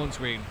or a phone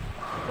screen.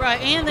 Right,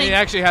 and they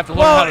actually have to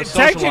learn how to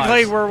socialize.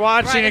 Technically, we're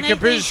watching a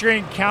computer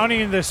screen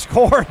counting the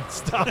score and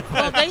stuff.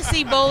 Well, they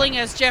see bowling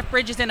as Jeff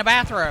Bridges in a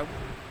bathrobe.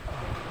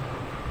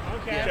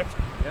 Okay.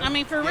 I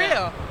mean, for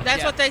real.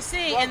 That's what they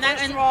see. Well, and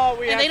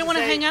they don't want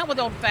to hang out with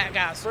old fat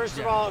guys. First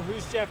of all,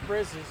 who's Jeff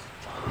Bridges?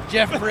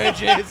 Jeff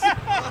Bridges.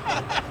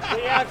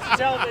 We have to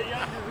tell the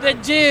younger The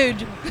dude.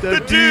 The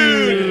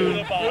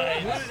dude.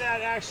 who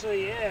that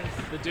actually is.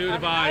 The dude I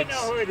abides.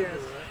 know who it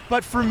is.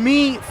 But for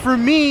me,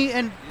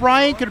 and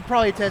Brian could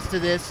probably attest to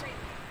this,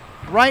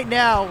 right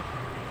now,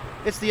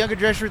 it's the younger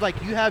generation.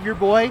 Like, you have your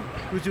boy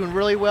who's doing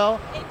really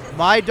well.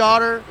 My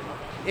daughter,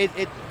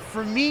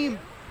 for me,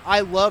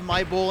 I love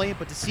my bowling,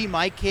 but to see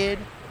my kid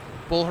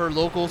bowl her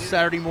local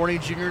Saturday morning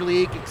junior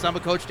league, because I'm a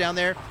coach down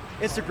there,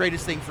 it's the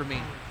greatest thing for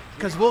me.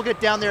 Because we'll get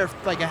down there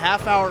like a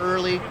half hour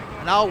early,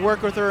 and I'll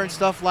work with her and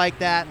stuff like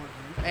that.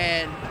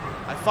 And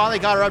I finally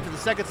got her up to the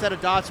second set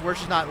of dots where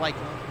she's not like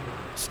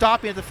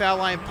stopping at the foul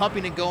line,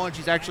 pumping and going.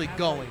 She's actually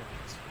going.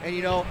 And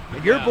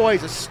your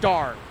boy's a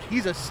star.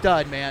 He's a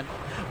stud, man.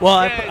 Well,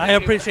 I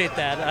appreciate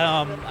that.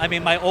 I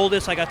mean, my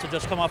oldest, I got to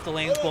just come off the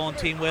Lanes bowling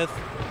team with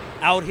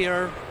out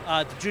here,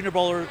 the Junior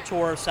Bowler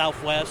Tour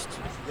Southwest.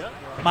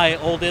 My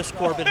oldest,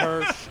 Corbin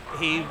Hirsch,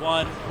 he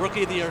won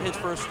Rookie of the Year his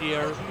first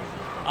year.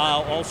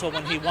 Also,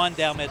 when he won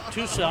down at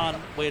Tucson,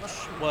 which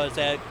was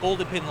at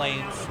Golden Pin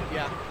Lanes,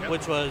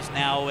 which was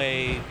now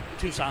a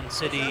Tucson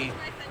City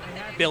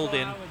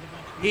building.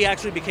 he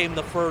actually became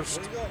the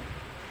first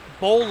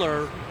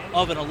bowler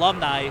of an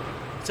alumni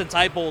since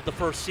I bowled the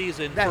first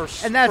season.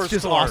 That's first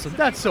just tour. awesome.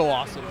 That's so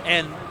awesome.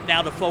 And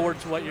now to forward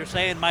to what you're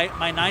saying, my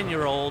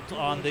 9-year-old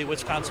on the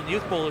Wisconsin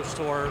Youth Bowlers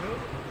Tour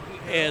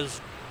is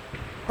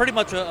pretty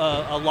much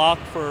a lock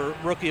for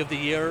Rookie of the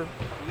Year.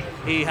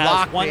 He has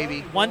Lock,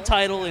 baby. one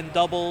title in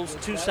doubles,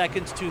 2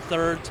 seconds, 2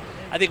 thirds.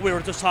 I think we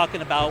were just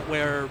talking about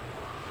where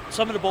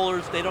some of the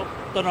bowlers, they don't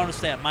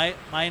understand. My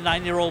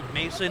 9-year-old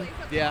Mason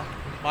Yeah.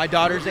 My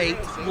daughter's 8.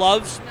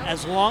 loves,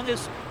 as long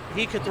as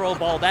he can throw a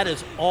ball, that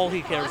is all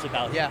he cares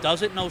about. Yeah. He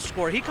doesn't know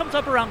score. He comes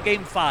up around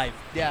game 5.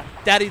 Yeah.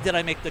 Daddy, did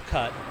I make the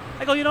cut?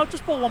 I go,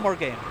 just bowl one more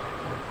game.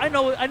 I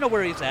know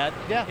where he's at.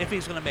 Yeah. If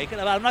he's going to make it.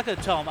 I'm not going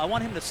to tell him. I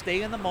want him to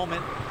stay in the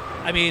moment.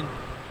 I mean,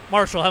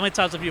 Marshall, how many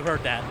times have you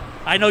heard that?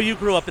 I know you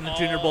grew up in the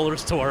Junior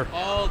Bowlers Tour.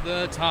 All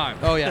the time.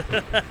 Oh yeah.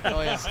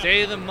 Oh yeah.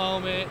 Stay in the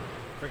moment.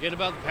 Forget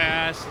about the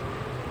past.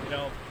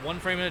 One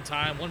frame at a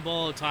time, one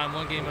ball at a time,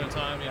 one game at a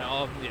time.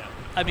 Yeah.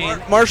 I mean,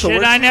 Marshall, Shit,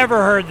 where'd I you-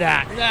 never heard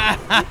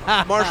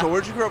that. Marshall,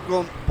 where'd you grow up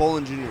going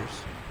bowling juniors?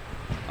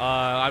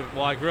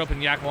 I grew up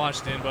in Yakima,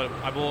 Washington, but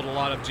I bowled a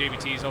lot of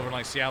JBTs over in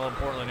like Seattle and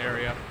Portland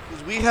area.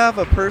 'Cause we have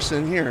a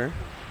person here,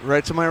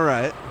 right to my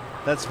right,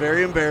 that's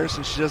very embarrassed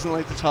and she doesn't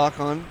like to talk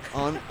on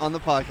the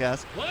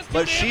podcast.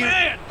 But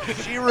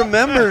she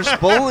remembers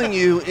bowling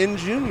you in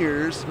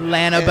juniors.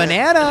 Lana And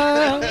Banana.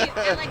 I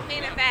like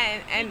main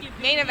event and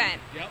main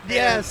event.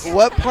 Yes.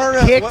 What part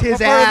of Kicked what his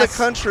part of ass. the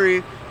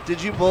country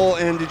did you bowl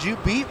and did you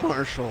beat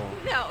Marshall?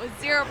 No,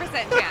 0%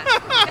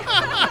 chance.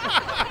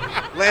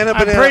 Lana I'm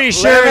Banana. pretty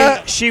sure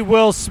Lana, she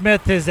Will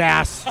Smith his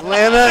ass.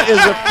 Lana is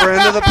a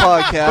friend of the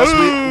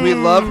podcast. We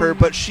love her,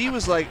 but she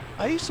was like,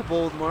 I used to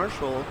bowl with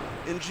Marshall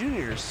in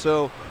juniors.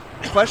 So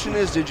the question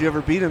is, did you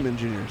ever beat him in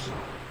juniors?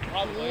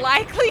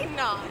 Likely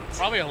not.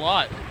 Probably a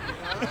lot.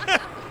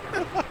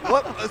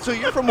 What? So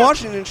you're from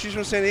Washington, she's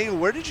from San Diego.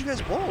 Where did you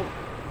guys bowl?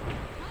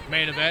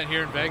 Main event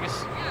here in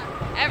Vegas.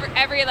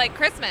 Every like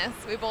Christmas,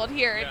 we bowled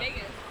here in Yeah.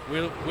 Vegas.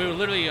 We were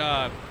literally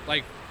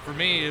like for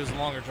me it was a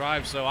longer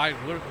drive, so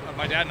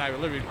my dad and I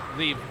would literally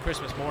leave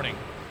Christmas morning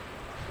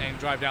and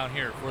drive down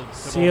here for the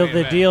Seal main the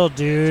event. deal,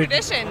 dude.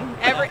 Tradition.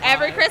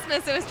 Every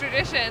Christmas it was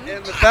tradition.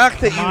 And the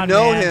fact that Come you on,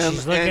 know man, him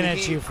she's looking and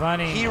at you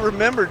funny. he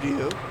remembered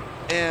you,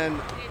 and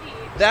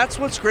that's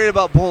what's great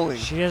about bowling.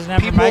 She doesn't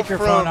have People a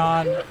microphone from-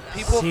 on.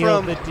 People Seal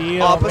from the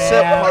deal,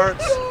 opposite man.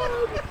 parts.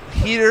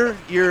 Heater,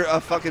 you're a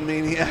fucking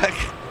maniac,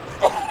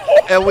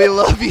 and we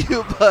love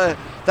you. But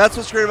that's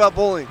what's great about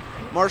bowling.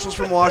 Marshall's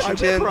from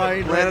Washington,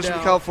 crying right Lana's from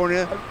now.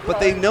 California, but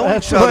they know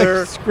That's each other.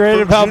 what's great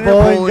from about junior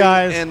bowling,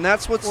 guys. and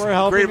that's what's We're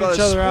helping great about each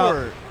the other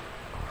out.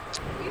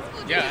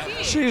 sport. Yeah.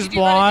 She's Did you go to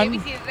blonde.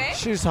 JBT today?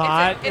 She's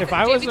hot. It's If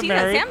I wasn't JBT's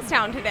married, at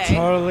Samstown today.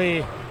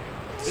 totally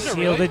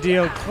seal the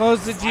deal.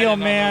 Close the deal, not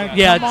know man. that.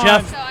 Yeah, Come on.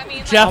 Jeff. So I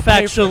mean, Jeff I'll pay for the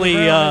actually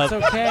room. It's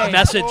okay.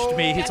 messaged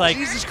me. He's like,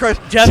 Jesus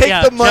Christ! Jeff- Take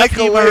yeah, the mic Jeff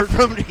away Heber-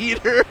 from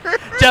Heater.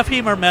 Jeff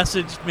Hemer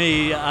messaged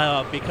me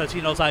because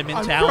he knows I'm in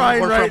I'm town.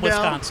 crying We're right from now.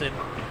 Wisconsin.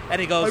 And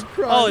he goes, I'm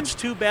crying. oh, it's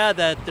too bad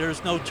that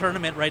there's no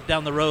tournament right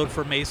down the road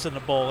for Mason to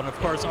bowl. And, of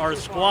course, our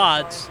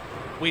squads,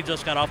 we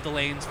just got off the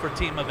lanes for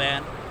team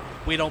event.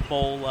 We don't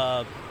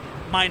bowl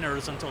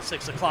minors until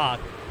 6 o'clock.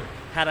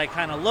 Had I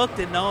kind of looked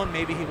and known,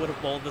 maybe he would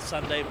have bowled this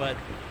Sunday, but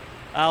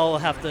I'll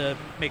have to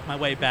make my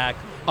way back.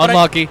 But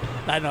Unlucky.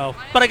 I know.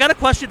 But I got a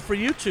question for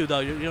you two, though.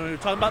 You're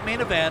talking about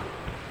main event.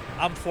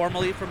 I'm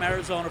formerly from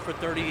Arizona for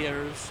 30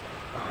 years.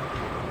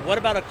 What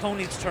about a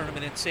Coney's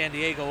tournament in San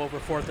Diego over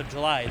 4th of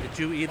July? Did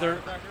you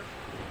either?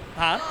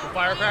 Huh?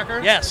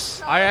 Firecracker?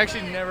 Yes. I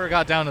actually never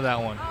got down to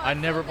that one. I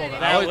never pulled that.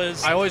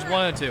 That I always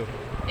wanted to.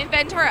 in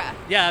Ventura.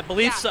 Yeah, I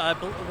believe Yeah.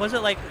 so. Was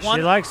it like one?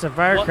 She likes the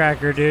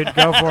firecracker, dude.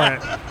 Go for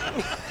it.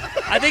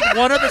 I think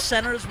one of the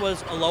centers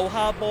was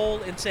Aloha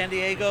Bowl in San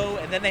Diego,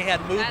 and then they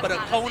had moved. That's But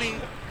not a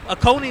thing.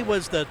 Oconee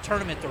was the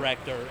tournament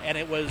director, and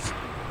it was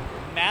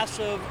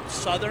massive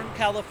Southern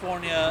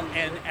California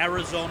and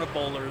Arizona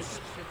bowlers.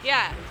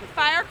 Yeah,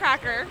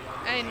 Firecracker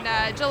in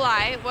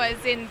July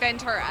was in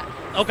Ventura.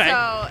 Okay.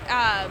 So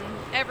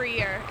every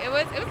year it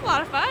was a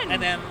lot of fun.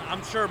 And then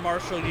I'm sure,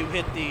 Marshall, you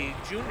hit the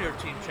junior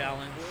team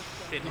challenge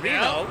in Yeah.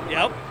 Reno.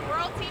 Yep.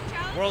 World Team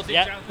Challenge. World Team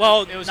Yeah, Challenge.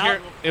 well, it was not-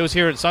 here. It was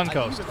here at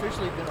Suncoast.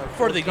 officially been our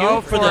For the Go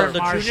youth, for for it, the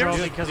Marshall,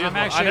 juniors. because Beautiful. I'm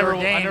I actually never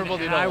ordained, did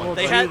and that I one. will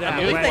They do had, that. I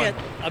believe when- they had,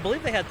 I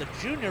believe they had the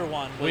junior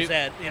one was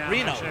at in Yeah, I'm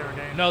Reno. actually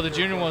ordained. No, the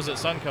junior one was at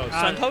Suncoast.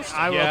 Suncoast?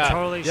 I will yeah.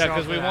 totally Yeah, show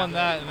because up we for won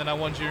that, and then I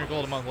won junior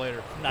gold a month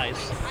later.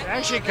 Nice. It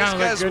actually These kind of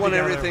guys looked good won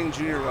together. everything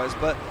junior-wise,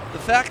 but the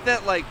fact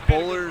that like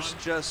bowlers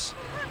just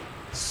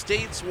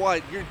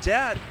states-wide, your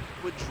dad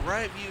would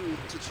drive you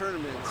to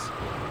tournaments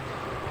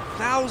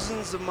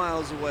thousands of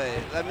miles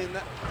away. I mean,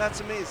 that's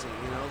amazing.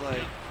 You know,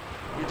 like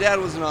your dad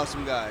was an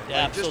awesome guy.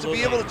 Yeah, Like, just to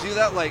be absolutely. able to do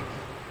that, like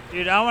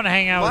Dude, I want to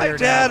hang out with my your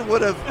dad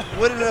wouldn't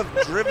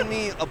have driven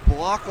me a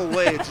block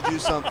away to do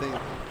something.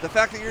 The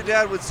fact that your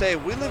dad would say,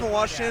 "We live in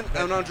Washington,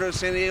 I'm going to drive to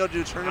San Diego to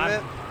do a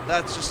tournament,"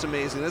 that's just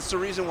amazing. That's the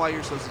reason why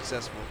you're so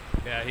successful.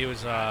 Yeah, he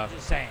was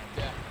Just saying.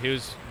 he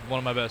was one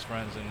of my best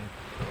friends, and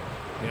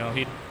you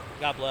know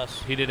God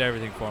bless. he did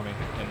everything for me,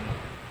 and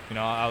you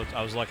know, I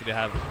was lucky to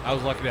have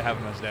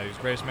him as dad. He was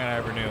the greatest man I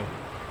ever knew,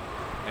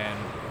 and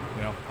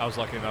you know, I was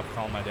lucky enough to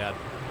call him my dad.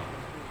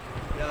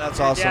 Yeah, that's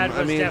Your awesome. dad I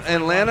was mean, definitely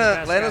and one of the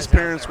best Lana's guys out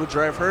parents there. would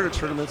drive her to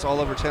tournaments all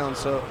over town.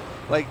 So,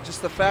 like,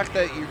 just the fact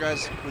that you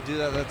guys would do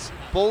that, that's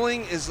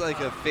bowling is like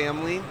a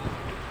family.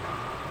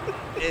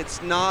 It's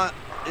not.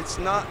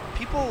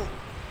 People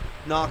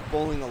knock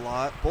bowling a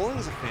lot. Bowling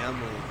is a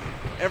family.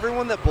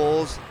 Everyone that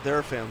bowls, they're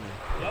a family.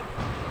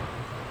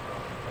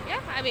 Yeah,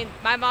 I mean,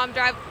 my mom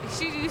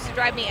she used to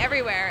drive me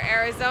everywhere.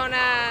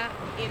 Arizona,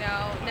 you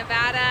know,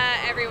 Nevada,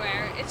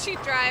 everywhere. And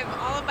she'd drive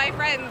all of my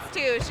friends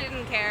too. She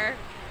didn't care.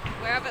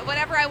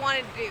 Whatever I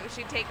wanted to do,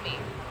 she'd take me.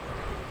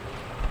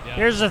 Yeah.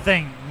 Here's the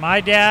thing. My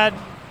dad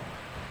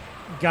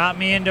got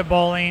me into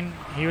bowling.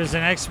 He was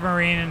an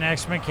ex-Marine and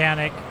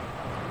ex-mechanic.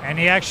 And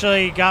he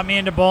actually got me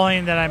into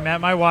bowling that I met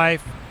my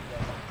wife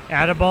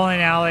at a bowling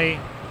alley.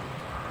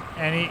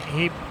 And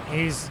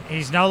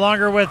he's no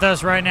longer with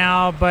us right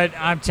now, but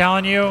I'm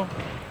telling you,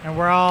 and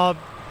we're all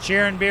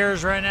cheering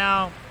beers right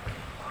now,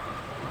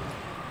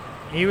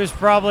 he was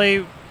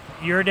probably,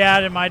 your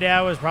dad and my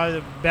dad was probably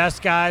the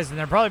best guys, and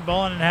they're probably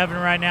bowling in heaven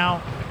right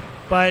now.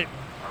 But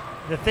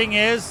the thing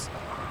is,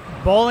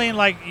 bowling,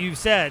 like you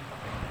said,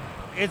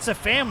 it's a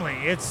family.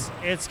 It's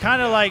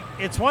kind of like,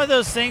 it's one of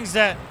those things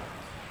that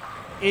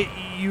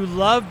you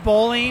love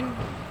bowling,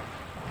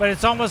 but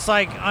it's almost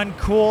like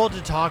uncool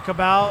to talk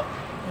about.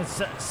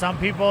 It's some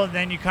people, and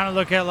then you kind of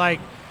look at like,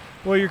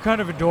 well, you're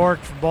kind of a dork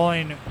for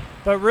bowling.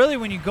 But really,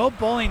 when you go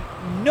bowling,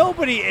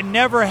 it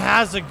never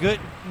has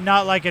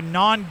not like a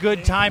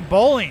non-good time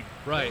bowling.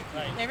 Right.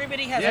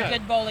 Everybody has Yeah. a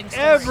good bowling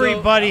story.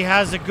 Everybody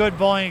has a good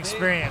bowling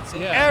experience.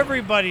 Yeah.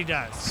 Everybody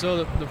does.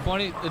 So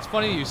it's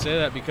funny you say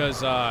that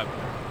because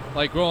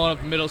like growing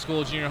up in middle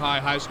school, junior high,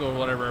 high school, or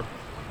whatever,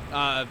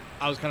 I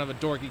was kind of a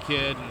dorky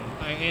kid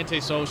and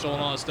antisocial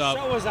and all that stuff.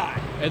 So was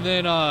I. And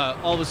then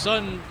all of a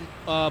sudden,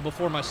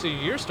 before my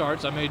senior year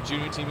starts, I made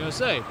Junior Team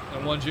USA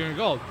and won junior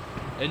gold.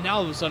 And now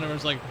all of a sudden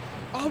everyone's like,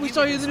 "Oh, we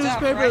saw you in the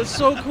newspaper. It's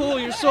so cool.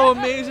 You're so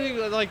amazing.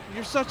 Like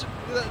you're such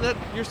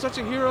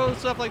a hero and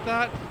stuff like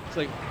that." It's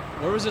like,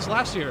 where was this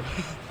last year?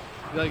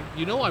 Like,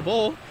 you know, I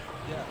bowl.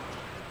 Yeah.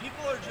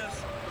 People are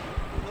just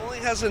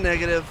bowling has a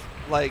negative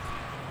like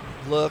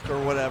look or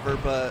whatever,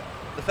 but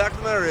the fact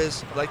of the matter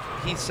is, like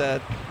he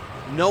said,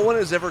 no one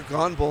has ever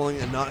gone bowling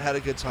and not had a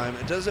good time.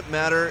 It doesn't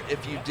matter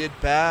if you did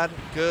bad,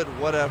 good,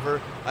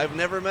 whatever. I've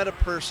never met a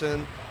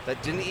person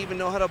that didn't even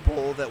know how to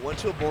bowl that went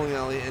to a bowling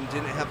alley and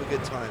didn't have a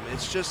good time.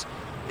 It's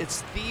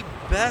the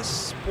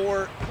best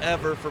sport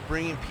ever for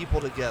bringing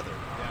people together.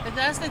 But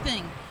that's the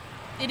thing.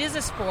 It is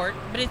a sport,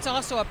 but it's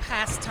also a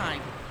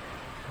pastime.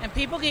 And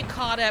people get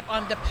caught up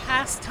on the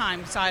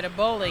pastime side of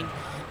bowling,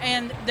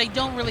 and they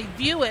don't really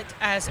view it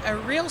as a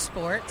real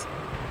sport.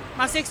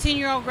 My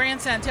 16-year-old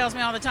grandson tells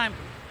me all the time,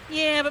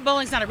 "Yeah, but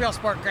bowling's not a real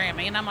sport,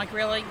 Grammy." And I'm like,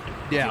 "Really?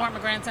 Yeah. If you weren't my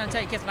grandson, I'd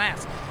tell you to kiss my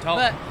ass." Tell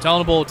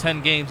him to bowl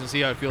 10 games and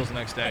see how it feels the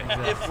next day.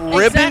 If Exactly.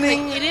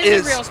 ribboning It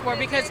is a real sport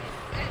because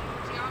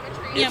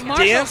Geometry. Yeah, if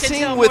Marshall can dancing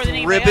tell more with than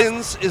anybody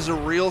ribbons is a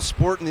real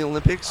sport in the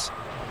Olympics,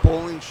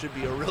 bowling should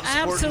be a real sport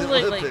in the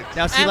absolutely, Olympics.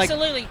 Now, see, like-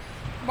 absolutely.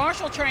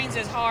 Marshall trains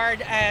as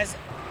hard as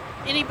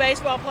any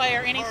baseball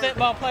player, any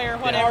football player,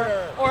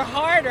 whatever, or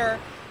harder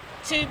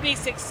to be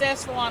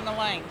successful on the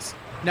lanes.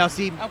 Now,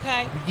 see,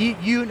 Okay.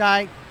 you and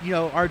I,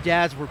 our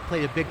dads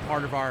played a big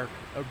part of our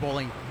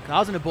bowling. I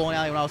was in a bowling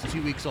alley when I was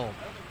 2 weeks old,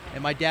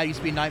 and my dad used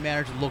to be night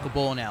manager of the local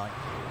bowling alley.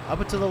 Up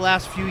until the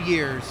last few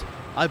years,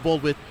 I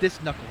bowled with this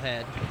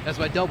knucklehead as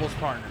my doubles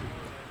partner.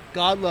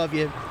 God love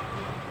you.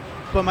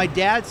 But my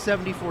dad's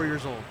 74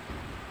 years old.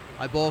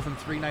 I bowl with him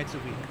 3 nights a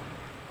week.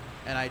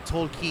 And I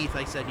told Keith,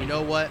 I said, you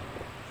know what?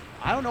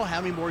 I don't know how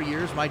many more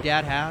years my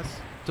dad has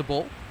to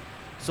bowl.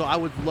 So I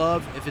would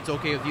love, if it's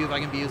okay with you, if I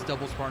can be his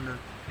doubles partner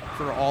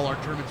for all our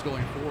tournaments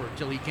going forward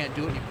until he can't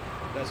do it anymore.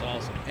 That's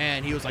awesome.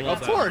 And he was like, Love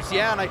of that. course,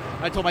 yeah. And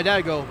I told my dad,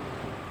 I go,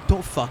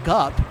 don't fuck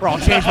up or I'll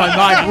change my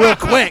mind real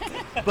quick.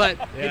 But,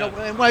 and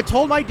when I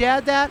told my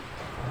dad that,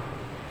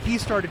 he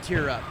started to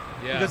tear up.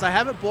 Yeah. Because I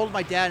haven't bowled with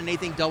my dad in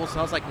anything doubles since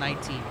I was like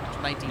 19,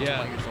 20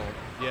 years old.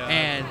 Yeah.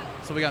 And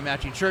so we got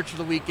matching shirts for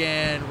the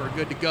weekend. We're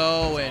good to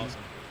go. That's and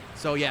awesome.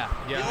 so, yeah.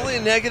 The only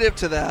negative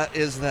to that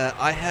is that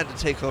I had to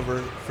take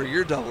over for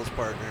your doubles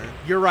partner.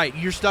 You're right.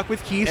 You're stuck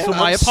with Keith, And so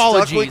my I'm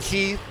apologies. Stuck with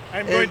Keith.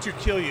 I'm going to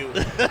kill you.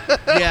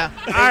 Yeah.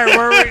 All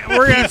right,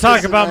 we're going to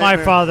talk about my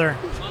father.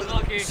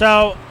 Unlucky.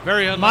 So,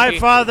 Very unlucky. my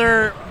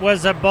father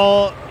was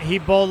he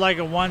bowled like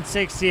a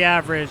 160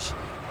 average,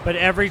 but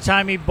every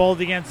time he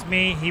bowled against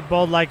me, he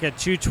bowled like a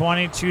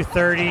 220,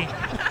 230.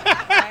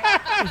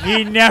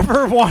 He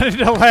never wanted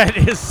to let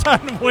his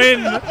son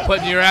win.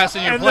 Putting your ass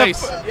in your And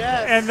place.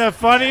 And the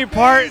funny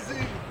part,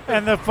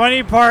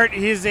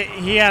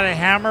 he had a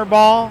hammer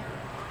ball,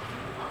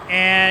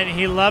 and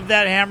he loved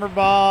that hammer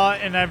ball,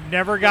 and I've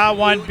never got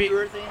one.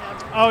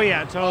 Oh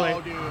yeah,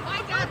 totally.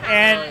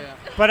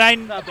 But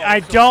I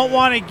don't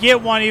want to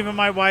get one. Even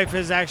my wife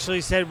has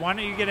actually said, "Why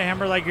don't you get a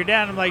hammer like your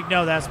dad?" I'm like,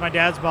 "No, that's my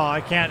dad's ball.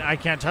 I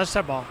can't touch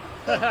that ball."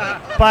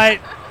 But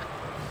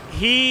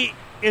he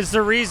is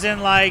the reason.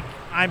 Like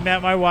I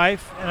met my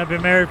wife, and I've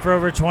been married for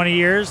over 20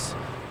 years.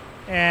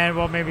 And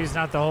well, maybe it's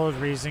not the whole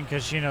reason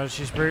because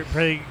she's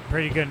pretty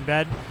good in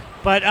bed,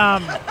 but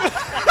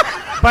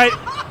but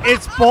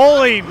it's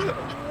bowling.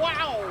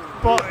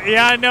 Wow.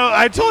 Yeah, no,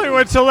 I totally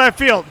went to left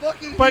field.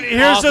 But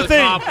here's Off the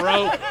thing. top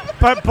rope.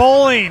 But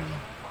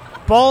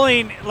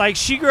bowling, like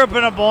she grew up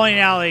in a bowling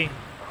alley,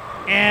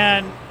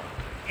 and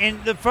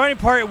the funny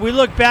part, we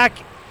look back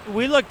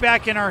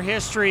in our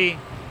history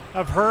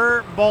of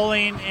her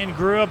bowling and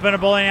grew up in a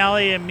bowling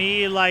alley, and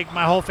me, like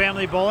my whole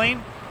family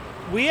bowling.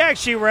 We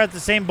actually were at the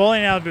same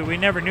bowling alley, but we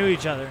never knew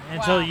each other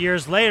until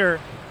years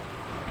later.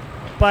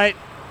 But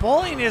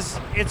bowling it's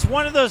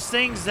one of those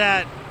things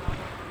that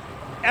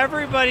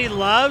everybody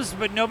loves,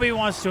 but nobody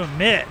wants to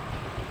admit.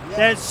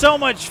 That it's so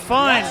much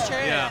fun. That's true.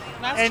 Yeah.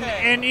 That's true.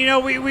 And you know,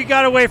 we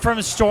got away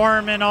from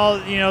Storm and all,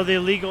 you know, the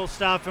illegal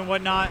stuff and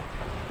whatnot.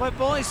 But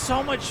bowling's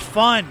so much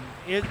fun.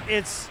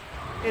 It's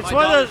My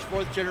one of those.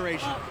 daughter's 4th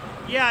generation.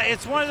 Yeah,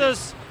 it's one of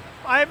those.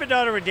 I have a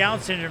daughter with Down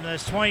syndrome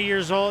that's 20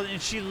 years old,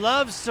 and she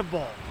loves to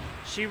bowl.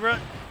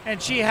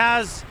 And she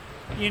has,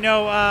 you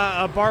know,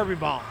 a Barbie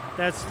ball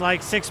that's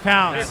like 6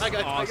 pounds. I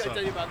got to awesome.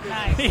 tell you about this.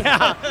 Nice.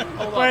 Yeah,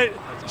 but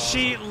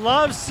she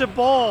loves to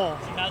bowl.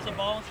 She has a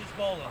ball and she's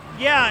bowling.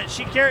 Yeah,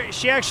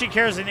 she actually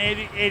carries an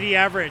 80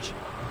 average,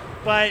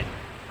 but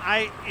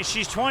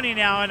she's 20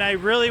 now, and I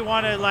really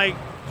want to like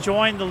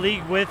join the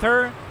league with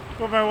her.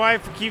 But my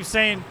wife keeps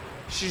saying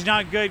she's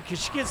not good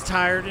because she gets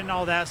tired and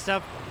all that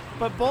stuff.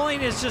 But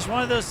bowling is just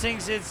one of those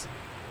things. It's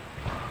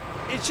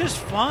just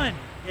fun.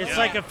 It's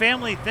like a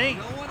family thing.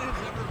 No one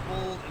has ever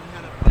bowled and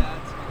had a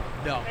bad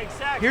time. No.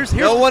 Exactly. Here's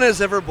No one has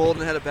ever bowled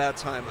and had a bad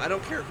time. I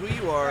don't care who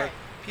you are. Right.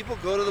 People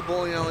go to the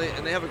bowling alley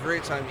and they have a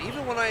great time.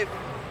 Even when I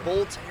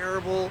bowl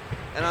terrible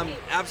and I'm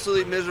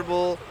absolutely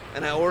miserable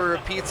and I order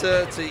a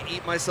pizza to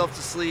eat myself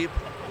to sleep,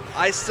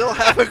 I still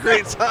have a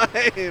great time.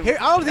 Here,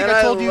 I don't think And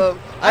I told you.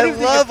 I don't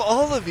think love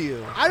all of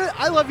you.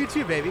 I love you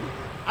too, baby.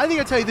 I think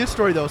I'll tell you this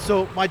story, though.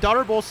 So my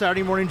daughter bowls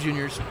Saturday morning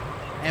juniors,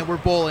 and we're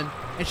bowling,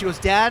 and she goes,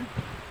 Dad,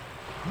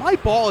 my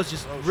ball is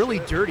just really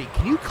dirty.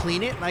 Can you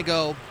clean it? And I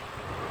go,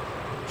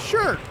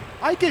 sure.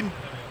 I can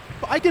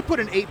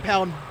put an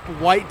 8-pound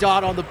white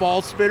dot on the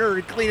ball spinner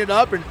and clean it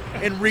up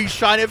and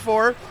re-shine it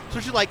for her. So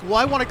she's like, well,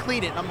 I want to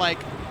clean it. And I'm like,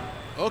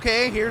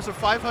 okay, here's a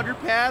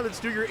 500 pad. Let's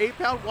do your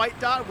 8-pound white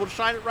dot. We'll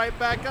shine it right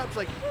back up. She's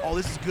like, oh,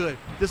 this is good.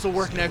 This will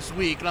work next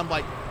week. And I'm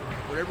like,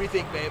 whatever you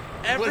think, babe.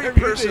 Every Whatever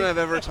you person think. I've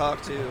ever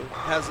talked to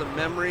has a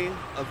memory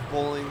of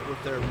bowling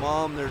with their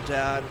mom, their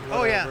dad, whatever.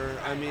 Oh,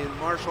 yeah. I mean,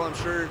 Marshall, I'm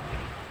sure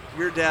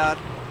your dad,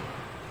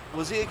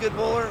 was he a good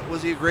bowler?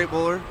 Was he a great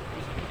bowler?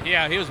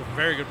 Yeah, he was a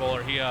very good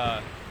bowler.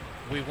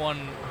 We won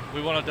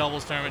a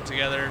doubles tournament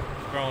together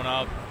growing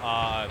up.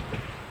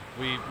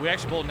 We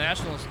actually bowled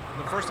nationals.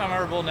 The first time I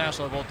ever bowled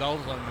national, I bowled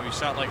doubles, and we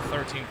shot like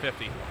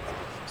 1350.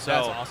 So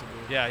That's awesome,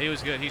 dude. Yeah, he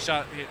was good.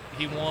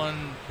 He won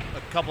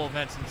a couple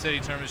events in city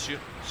tournaments.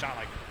 Shot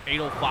like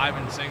 805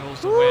 in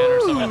singles to win or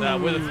something like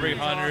that with a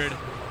 300.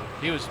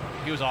 He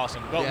was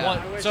awesome. But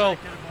Yeah.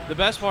 the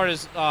best part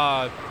is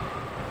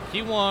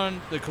he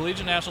won the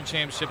Collegiate National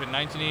Championship in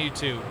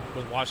 1982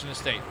 with Washington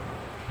State.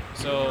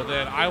 So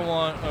then I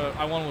won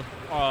with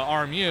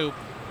RMU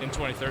in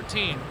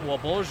 2013. Well,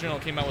 Bowlers Journal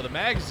came out with a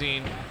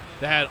magazine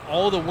that had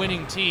all the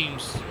winning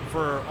teams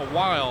for a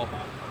while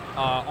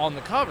on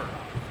the cover.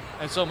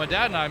 And so my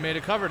dad and I made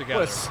a cover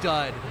together. What a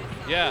stud.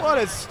 Yeah. What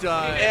a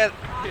stud. And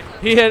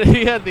He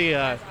had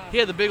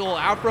the big old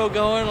afro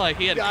going, like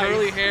he had Nice.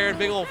 curly hair,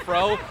 big old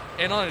fro,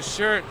 and on his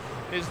shirt,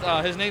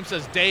 his name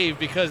says Dave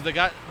because the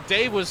guy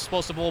Dave was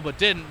supposed to bowl but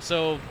didn't.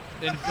 So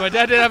and my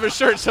dad didn't have a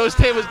shirt, so his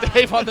name was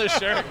Dave on the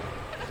shirt.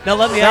 Now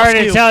let me Sorry ask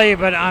to you. tell you,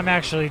 but I'm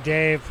actually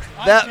Dave.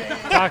 that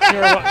Talk to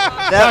your,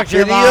 that talk to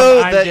your video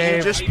mom. I'm that Dave.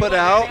 you just put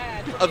out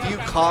of you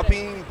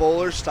copying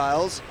bowler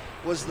styles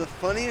was the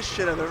funniest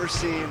shit I've ever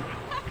seen.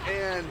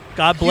 And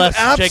God bless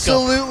you Jacob.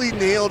 absolutely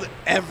nailed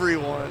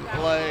everyone.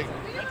 Like,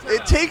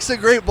 it takes a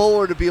great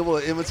bowler to be able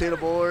to imitate a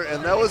bowler,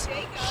 and that was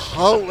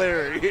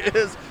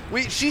hilarious.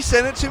 She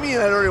sent it to me,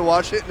 and I'd already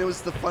watched it, and it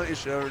was the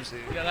funniest shit I've ever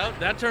seen. Yeah,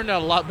 that turned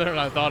out a lot better than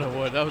I thought it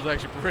would. That was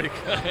actually pretty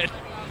good.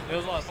 It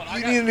was a lot of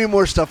fun. You need to do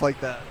more stuff like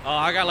that.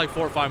 I got like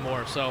 4 or 5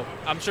 more, so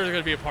I'm sure there's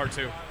gonna be a part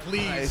 2.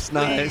 Please.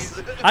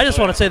 Nice. I just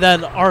want to say that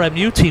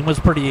RMU team was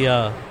pretty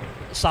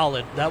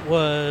solid. That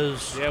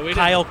was Yeah,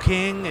 Kyle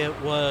King. It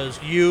was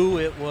you.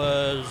 It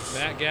was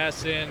Matt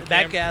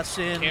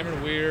Gasson,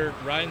 Cameron Weir,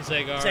 Ryan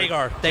Zagar.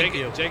 Zagar, thank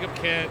you. Jacob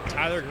Kent,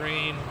 Tyler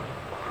Green,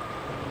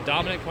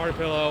 Dominic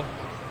Partipillo.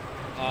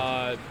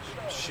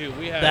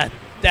 We had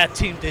that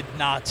team did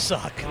not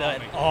suck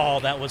at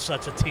all. That was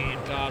such a team.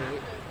 God,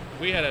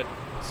 we had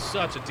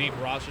such a deep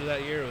roster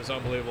that year. It was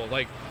unbelievable.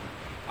 Like,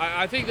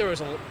 I think there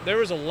was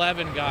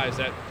 11 guys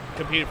that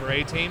competed for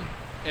A team,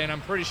 and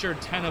I'm pretty sure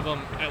 10 of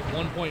them at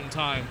one point in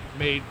time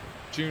made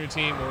junior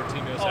team or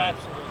Team USA. Oh,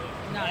 absolutely.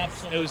 Nice.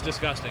 Absolutely. It was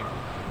disgusting.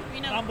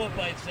 You know, I'm whooped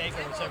by the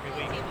Zagers every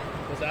week.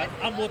 What's that?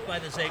 I'm whooped by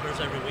the Zagers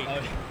every week.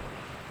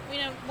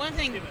 one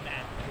thing,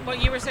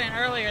 what you were saying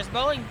earlier is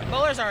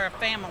bowlers are a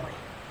family.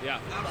 Yeah.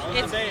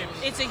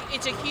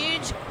 It's a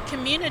huge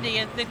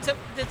community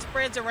that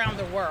spreads around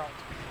the world.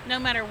 No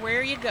matter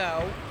where you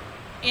go,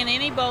 in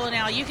any bowling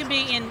alley, you can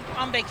be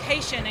on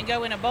vacation and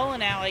go in a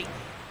bowling alley,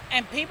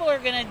 and people are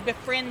going to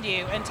befriend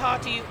you and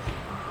talk to you.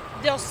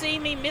 They'll see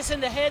me missing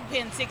the head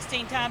pin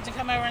 16 times and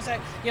come over and say,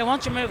 "Yeah, why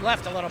don't you move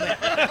left a little bit?"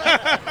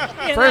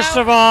 First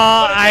of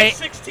all,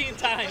 16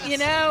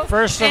 times.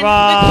 First of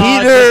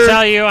all, to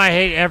tell you, I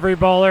hate every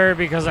bowler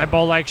because I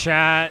bowl like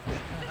Shat.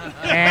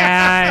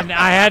 And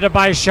I had to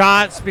buy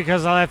shots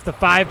because I left the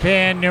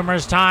 5-pin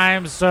numerous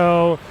times.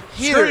 So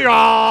screw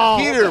y'all.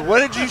 Peter, what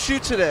did you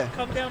shoot today?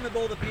 Come down and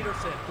bowl the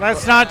Peterson.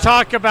 Let's not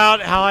talk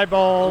about how I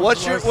bowl.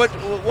 What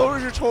were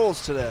your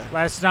totals today?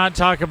 Let's not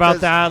talk about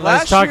that. Last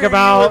Let's talk year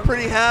about. You were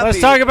pretty happy.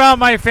 Let's talk about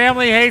my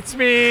family hates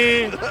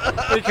me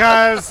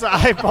because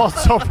I bowl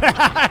so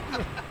bad.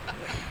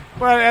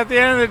 But at the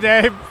end of the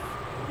day,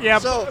 yeah.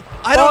 So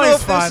I don't know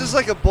if fun. this is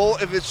like a bowl,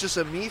 if it's just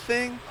a me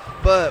thing.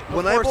 But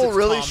when I bowl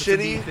really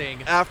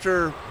shitty,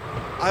 after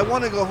I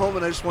want to go home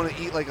and I just want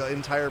to eat like an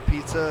entire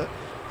pizza,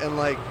 and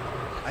like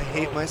I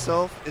hate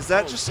myself. Is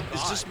that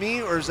just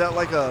me, or is that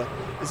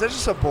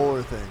just a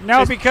bowler thing?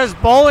 No, because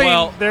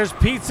bowling, there's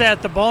pizza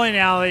at the bowling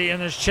alley, and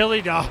there's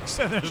chili dogs,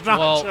 and there's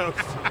nachos. Well,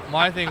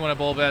 my thing when I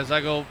bowl bad is I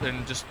go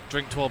and just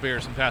drink 12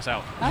 beers and pass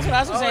out. That's what I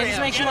was going to say. It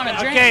just makes you want to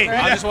drink. Okay,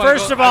 right?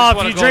 first of all,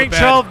 if you drink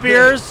 12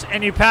 beers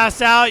and you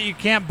pass out, you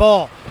can't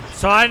bowl.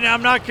 So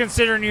I'm not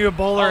considering you a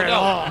bowler at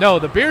all. No,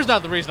 the beer's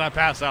not the reason I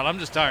pass out. I'm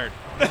just tired.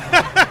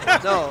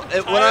 No,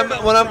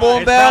 when I'm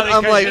bowling bad,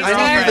 I'm like, I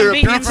need either a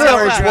pizza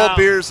or 12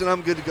 beers, and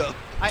I'm good to go.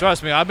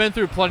 Trust me, I've been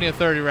through plenty of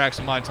 30 racks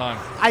in my time.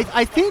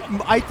 I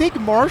think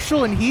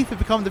Marshall and Heath have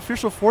become the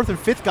official 4th and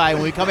 5th guy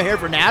when we come here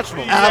for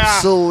nationals.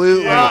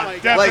 Absolutely. Yeah,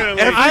 like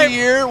definitely. every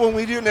year when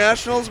we do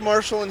nationals,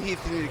 Marshall and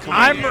Heath need to come.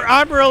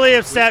 I'm really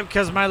upset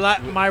because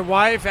my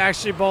wife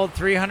actually bowled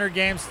 300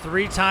 games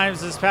 3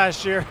 times this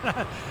past year,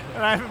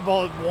 and I haven't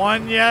bowled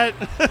one yet.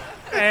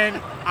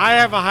 And I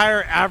have a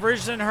higher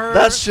average than her.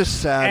 That's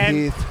just sad,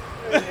 Heath.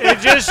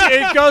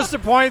 It goes to the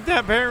point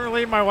that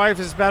apparently my wife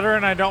is better,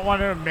 and I don't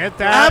want to admit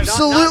that.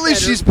 Absolutely,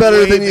 she's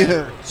better than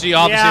you. She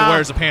obviously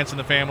wears the pants in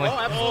the family. Oh,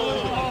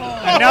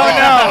 absolutely.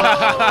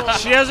 No.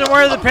 She doesn't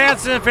wear the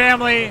pants in the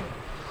family,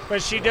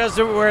 but she does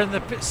wear the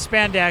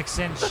spandex,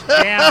 and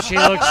damn, she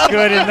looks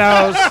good in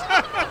those.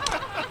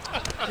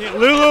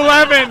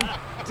 Lululemon.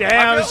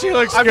 Damn, she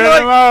looks good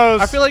in those.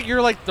 I feel like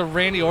you're like the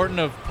Randy Orton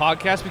of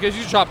podcasts because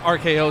you drop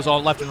RKOs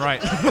all left and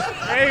right.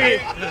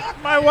 Maybe.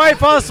 My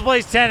wife also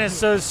plays tennis,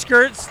 so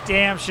skirts,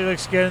 damn, she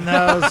looks good in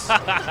those.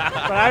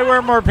 But I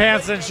wear more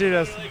pants than she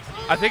does.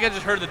 I think I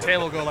just heard the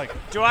table go like,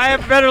 do I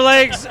have better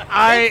legs?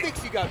 I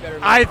think you got better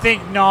legs. I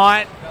think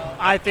not.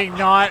 I think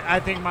not. I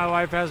think my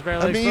wife has better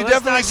legs. I mean, you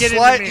let's definitely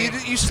not get into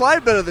me. You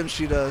slide better than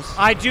she does.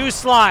 I do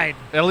slide.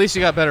 At least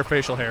you got better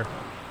facial hair.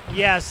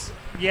 Yes.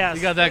 Yes.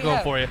 You got that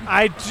going for you.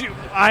 I do.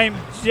 I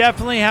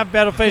definitely have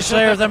better facial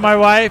hair than my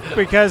wife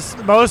because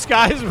most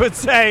guys would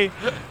say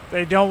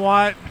they don't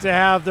want to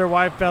have their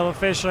wife better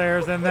facial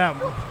hair than them.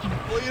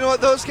 Well, you know what,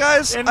 those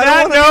guys, I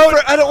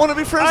don't want to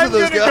be friends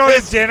with those guys. I'm going to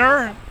go to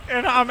dinner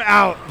and I'm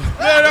out.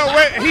 No,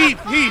 wait,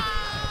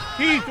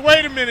 Heath,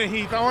 wait a minute,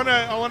 Heath. I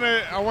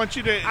want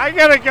you to. I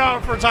gotta go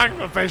if we're talking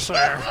about facial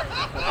hair.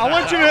 I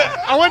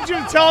want you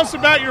to tell us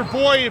about your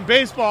boy in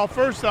baseball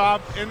first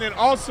off, and then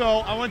also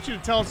I want you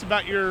to tell us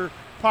about your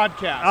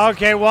podcast.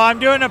 Okay, well, I'm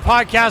doing a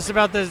podcast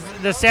about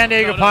the San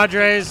Diego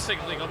Padres,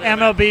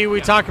 MLB. We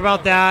talk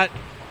about that.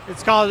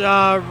 It's called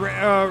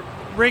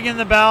Ringing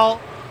the Bell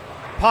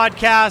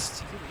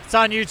podcast. It's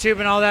on YouTube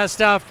and all that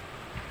stuff.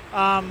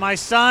 My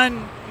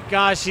son,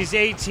 gosh, he's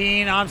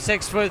 18. I'm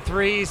 6'3",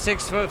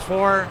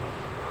 6'4".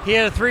 He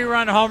had a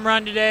 3-run home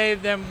run today,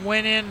 them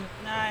winning.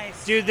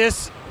 Nice. Dude,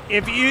 this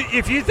if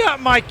you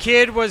thought my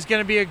kid was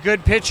going to be a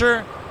good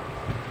pitcher,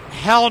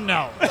 hell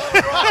no.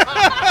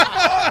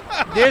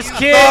 This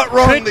kid not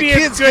wrong. could The be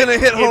kid's going to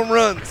hit home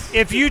runs.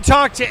 If you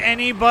talk to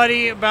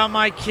anybody about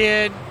my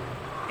kid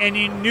and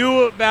you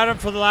knew about him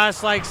for the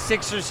last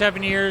 6 or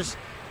 7 years,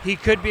 he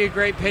could be a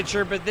great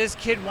pitcher, but this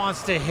kid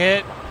wants to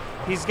hit.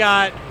 He's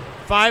got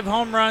 5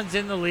 home runs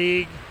in the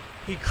league.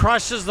 He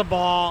crushes the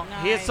ball.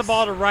 Nice. He hits the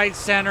ball to right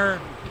center.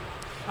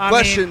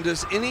 Question,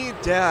 does any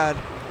dad,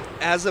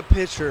 as a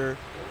pitcher,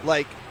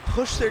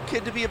 push their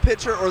kid to be a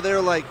pitcher, or they're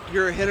like,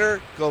 you're a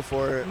hitter, go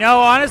for it? No,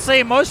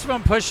 honestly, most of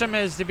them push him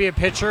as to be a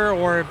pitcher,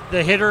 or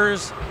the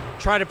hitters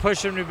try to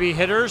push him to be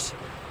hitters.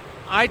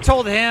 I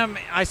told him,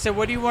 I said,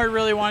 what do you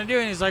really want to do?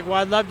 And he's like, well,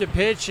 I'd love to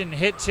pitch and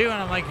hit too. And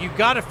I'm like, you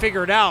got to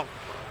figure it out.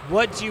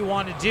 What do you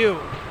want to do?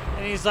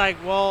 And he's like,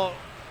 well,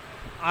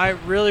 I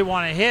really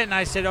want to hit. And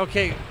I said,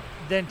 okay,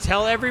 then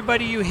tell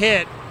everybody you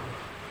hit.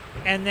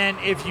 And then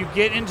if you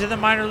get into the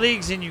minor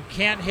leagues and you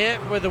can't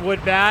hit with a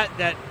wood bat,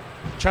 that,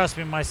 trust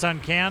me, my son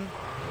can,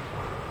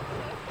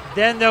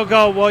 then they'll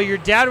go, well, your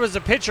dad was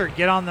a pitcher.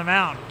 Get on the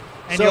mound,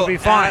 and you'll be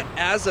fine.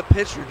 As a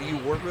pitcher, do you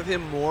work with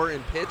him more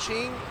in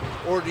pitching,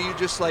 or do you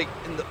just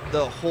in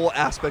the whole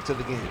aspect of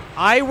the game?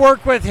 I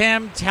work with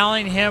him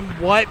telling him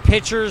what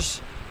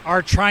pitchers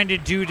are trying to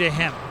do to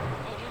him.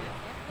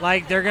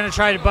 Like, they're going to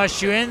try to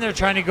bust you in. They're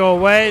trying to go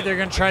away. They're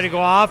going to try to go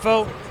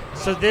offo.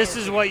 So this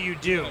is what you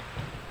do.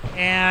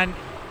 And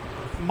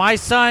my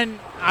son,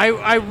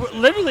 I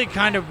literally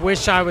kind of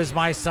wish I was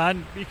my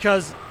son,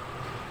 because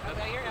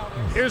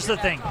here's the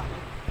thing.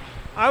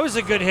 I was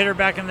a good hitter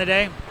back in the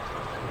day,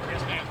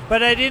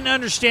 but I didn't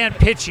understand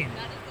pitching.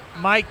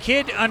 My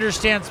kid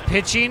understands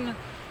pitching,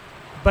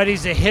 but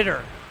he's a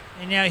hitter.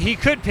 And yeah, he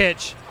could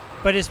pitch,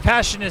 but his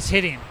passion is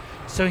hitting.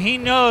 So he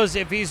knows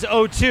if he's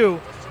 0-2,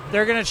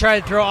 they're going to try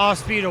to throw off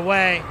speed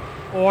away,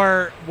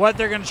 or what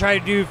they're going to try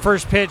to do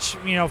first pitch,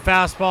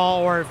 fastball,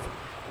 or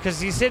because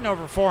he's hitting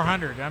over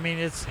 400. I mean,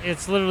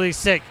 it's literally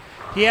sick.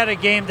 He had a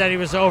game that he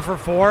was 0 for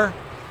 4,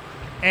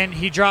 and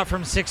he dropped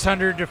from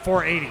 600 to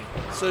 480.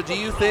 So do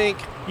you think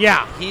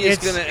he is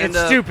going to end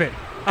up... It's stupid.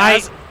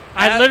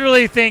 I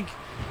literally think,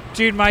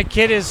 dude, my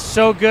kid is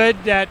so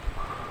good that,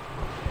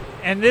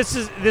 and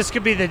this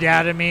could be the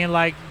dad in me,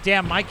 like,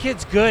 damn, my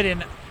kid's good,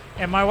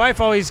 and my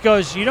wife always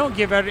goes, you don't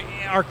give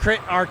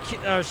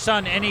our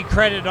son any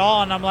credit at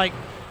all, and I'm like,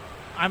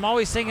 I'm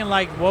always thinking,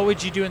 like, what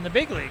would you do in the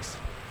big leagues?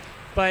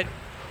 But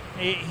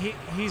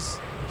he's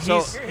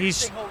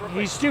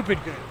stupid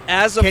good.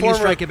 Can you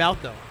strike him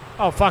out though?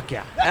 Oh, fuck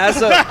yeah.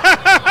 As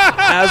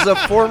a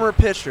former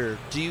pitcher,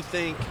 do you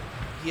think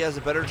he has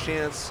a better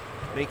chance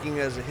making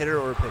it as a hitter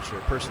or a pitcher,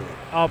 personally?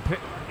 Oh,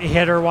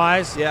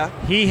 hitter-wise? Yeah.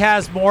 He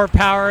has more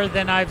power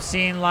than I've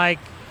seen, like,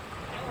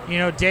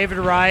 David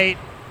Wright,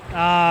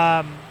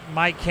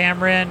 Mike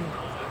Cameron,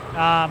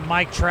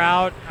 Mike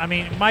Trout. I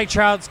mean, Mike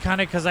Trout's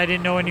kind of because I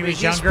didn't know when he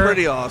was younger. He's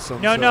pretty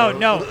awesome.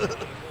 No.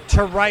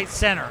 To right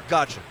center.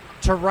 Gotcha.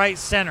 To right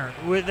center.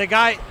 With the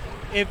guy,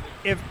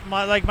 if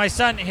my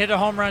son hit a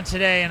home run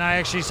today, and I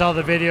actually saw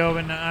the video,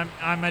 and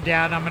I'm a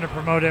dad, I'm going to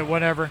promote it,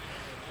 whatever.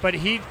 But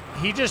he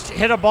just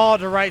hit a ball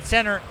to right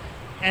center,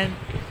 and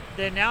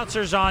the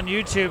announcers on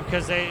YouTube,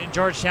 because in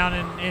Georgetown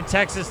and in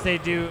Texas they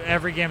do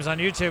every game's on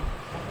YouTube.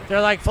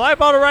 They're like, fly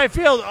ball to right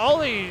field.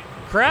 Holy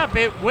crap!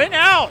 It went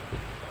out.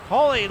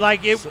 Holy,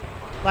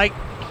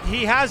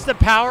 he has the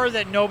power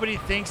that nobody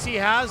thinks he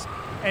has,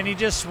 and he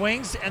just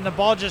swings, and the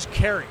ball just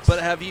carries. But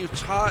have you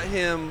taught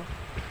him,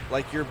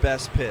 like, your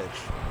best pitch,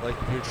 like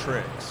your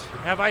tricks?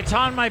 Have I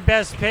taught him my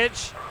best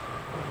pitch?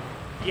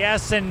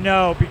 Yes and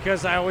no,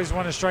 because I always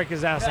want to strike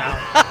his ass out.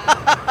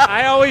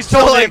 I always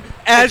told him.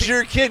 As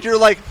your kid, you're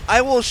like,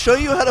 I will show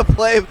you how to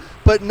play,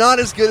 but not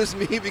as good as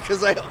me,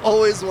 because I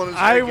always want to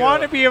strike I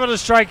want to be able to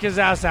strike his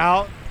ass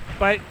out,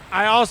 but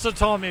I also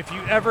told him, if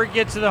you ever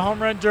get to the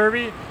home run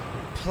derby,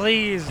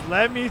 please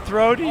let me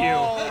throw to you.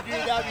 Oh, dude,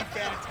 that'd be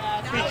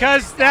fantastic.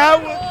 Because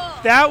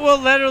that will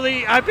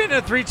literally, I've been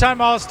a 3-time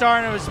All-Star,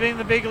 and I was in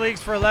the big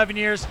leagues for 11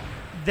 years.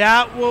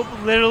 That will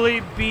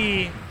literally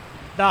be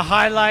the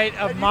highlight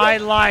of my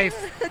life.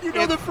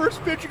 And the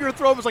first pitch you're going to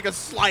throw him is like a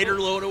slider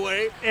load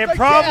away. It like,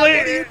 probably, Dad,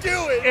 what are you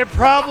doing? It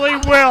probably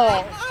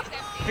will,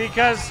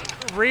 because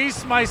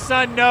Reese, my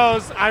son,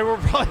 knows I will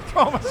probably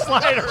throw him a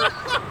slider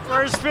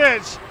first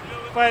pitch.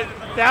 But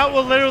that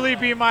will literally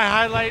be my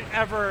highlight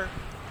ever.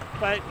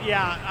 But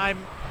yeah,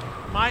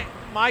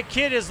 my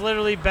kid is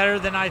literally better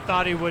than I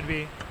thought he would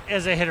be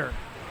as a hitter.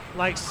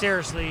 Like,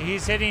 seriously,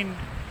 he's hitting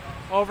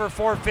over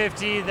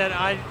 450 that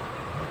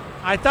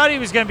I thought he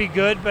was going to be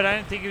good, but I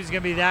didn't think he was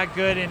going to be that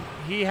good. And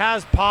he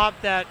has pop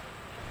that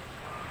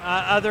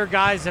other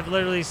guys have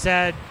literally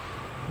said,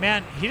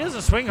 man, he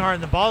doesn't swing hard,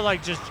 and the ball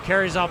like just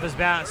carries off his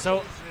bat.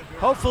 So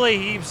hopefully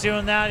he keeps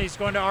doing that. He's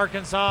going to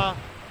Arkansas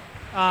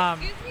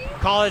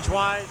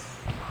college-wise.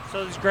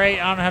 So it's great.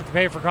 I don't have to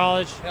pay for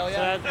college. Hell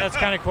yeah. So that's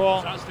kind of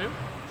cool.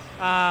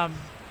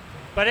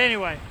 But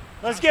anyway,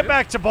 let's get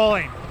back to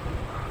bowling.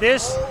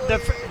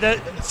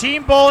 The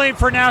team bowling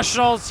for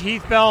nationals,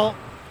 Heath Bell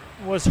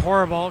was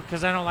horrible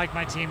because I don't like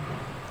my team.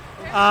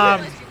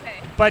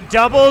 But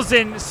doubles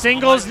and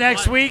singles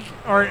next week,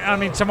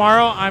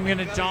 tomorrow, I'm going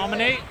to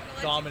dominate.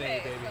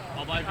 Dominate, baby.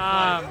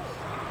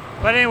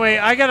 But anyway,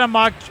 I got a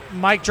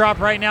mic drop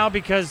right now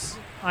because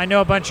I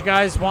know a bunch of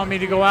guys want me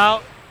to go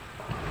out.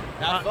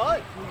 Have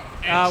fun.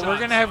 We're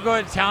going to go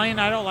Italian.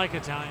 I don't like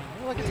Italian.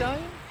 You like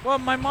Italian? Well,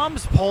 my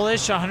mom's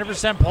Polish,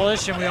 100%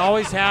 Polish, and we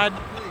always had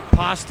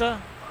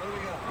pasta.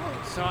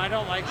 So I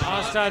don't like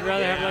pasta. I'd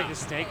rather have like a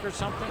steak or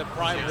something. The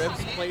prime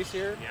ribs place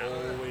here?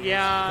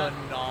 Yeah.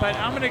 Phenomenal. But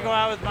I'm going to go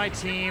out with my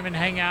team and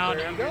hang out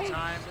and have a good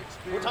time.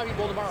 What time do you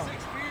bowl tomorrow?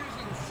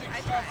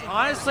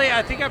 Honestly,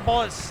 I think I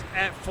bowl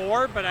at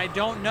 4, but I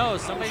don't know.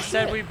 Somebody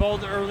said we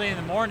bowled early in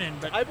the morning,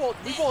 but we bowl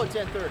at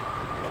 10:30.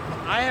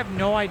 I have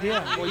no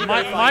idea. Well,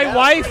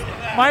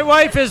 my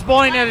wife is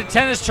bowling at a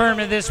tennis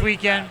tournament this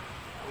weekend,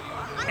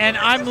 and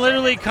I'm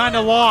literally kind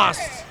of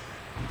lost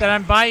that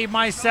I'm by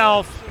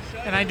myself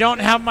and I don't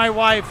have my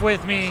wife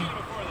with me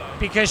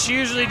because she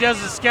usually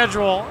does the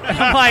schedule. And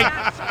I'm like,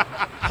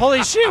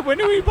 holy shit, when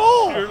do we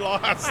bowl? You're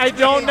lost. I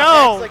don't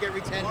know. It's like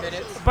every 10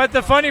 minutes. But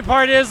the funny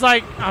part is,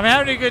 like, I'm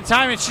having a good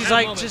time, and she's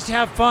like, just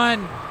have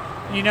fun,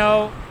 you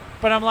know.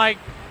 But I'm like,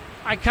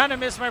 I kind of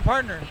miss my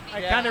partner.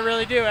 I kind of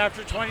really do.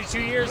 After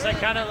 22 years, I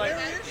kind of like,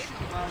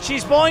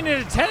 she's bowling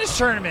in a tennis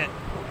tournament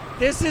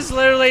This is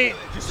literally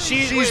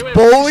She's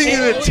bowling in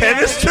a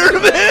tennis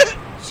tournament.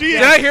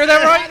 Did I hear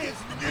that right?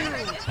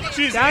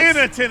 She's in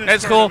a tennis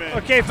That's cool.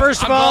 tournament. Okay,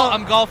 first of all,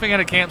 I'm golfing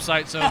at a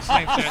campsite, so it's the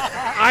same shit.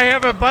 I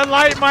have a Bud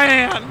Light in my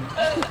hand.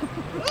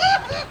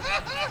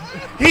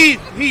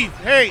 Heath,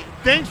 hey,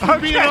 thanks for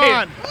being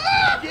on.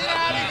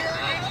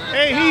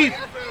 Hey, Heath.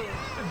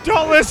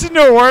 Don't listen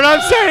to a word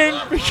I'm saying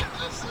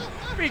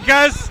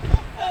because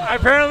I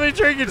apparently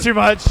drinking too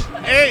much.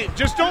 Hey,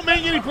 just don't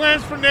make any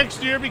plans for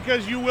next year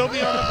because you will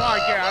be on the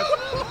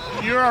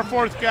podcast. You're our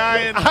fourth guy,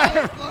 and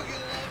I'm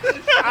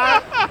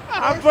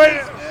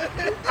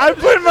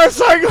putting my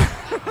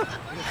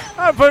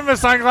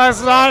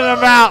sunglasses on and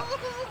I'm out.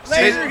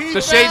 The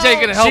shades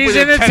ain't gonna help She's with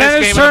in a a tennis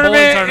tennis game and a bowling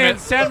tournament in tournament.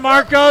 San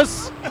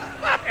Marcos,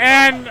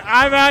 and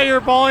I'm out here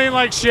bowling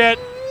like shit.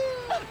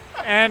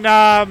 And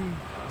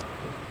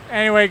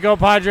anyway, go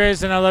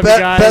Padres, and I love you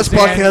guys. Best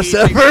podcast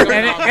ever.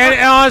 And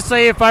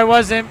honestly, if I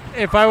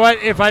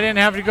didn't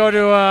have to go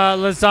to a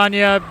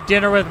lasagna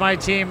dinner with my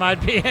team,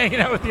 I'd be hanging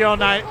out with you all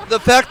night. The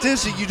fact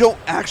is that you don't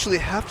actually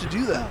have to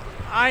do that.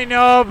 I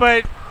know,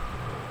 but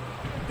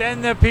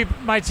then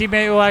my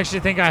teammate will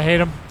actually think I hate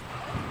him.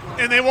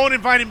 and they won't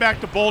invite him back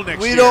to bowl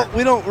next year.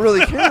 We don't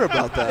really care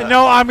about that.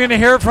 No, I'm going to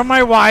hear it from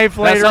my wife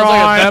later sounds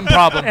like on. a them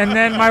problem. And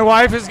then my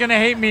wife is going to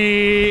hate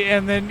me.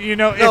 And then, if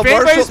Marshall,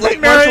 anybody's been like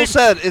married, Marshall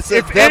said, it's a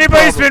if them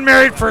anybody's problem. been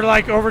married for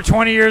like over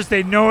 20 years,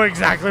 they know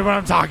exactly what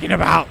I'm talking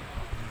about.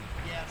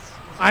 Yes.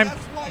 I'm. That's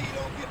why you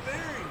don't get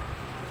married.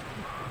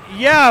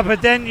 Yeah,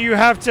 but then you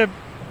have to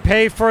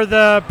pay for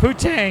the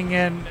putang,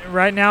 and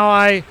right now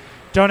I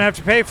don't have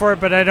to pay for it,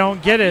 but I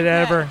don't get it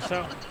ever.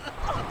 So.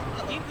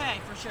 You pay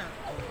for sure.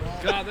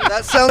 God,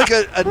 That sounds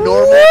like a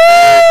normal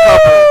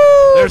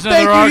couple. there's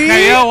another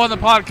RKO on the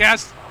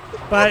podcast.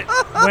 But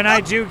when I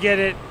do get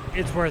it,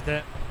 it's worth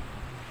it.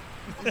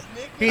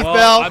 Keith Well,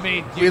 Bell, I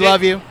mean, we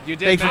love you. You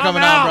did Thanks for mention-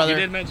 coming on, brother. You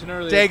did mention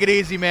earlier Take it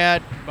easy,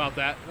 man. about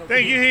that.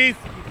 Thank you, Heath.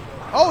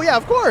 Oh, yeah,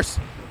 of course.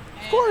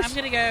 Of course. I'm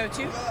going to go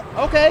too.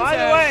 Okay. By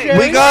the So, way,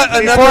 Sherry, We got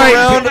Before another I-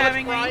 round.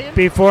 having me.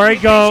 Before I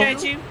go,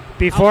 Appreciate you.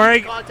 before I,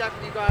 contact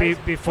with you guys.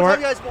 before What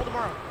time you guys bowl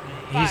tomorrow?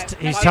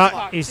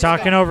 he's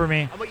talking over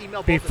me. I'm gonna email both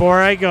of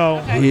Before I go,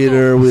 Okay,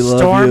 Peter, we love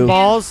Storm you.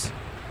 balls,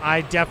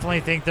 I definitely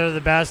think they're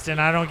the best, and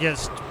I don't get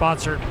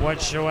sponsored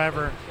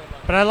whatsoever.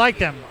 But I like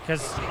them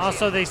because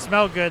also they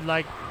smell good,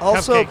 like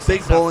Also, cupcakes and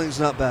big stuff. bowling's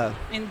not bad.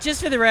 And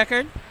just for the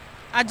record,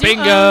 I do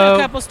Bingo. own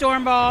a couple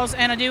storm balls,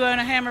 and I do own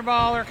a hammer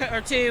ball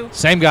or two.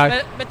 Same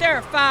guy. But there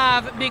are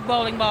 5 big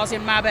bowling balls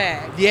in my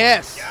bag.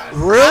 Yes.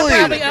 Really?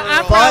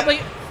 I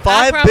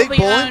Five probably big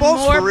bowling own balls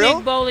more for real?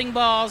 big bowling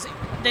balls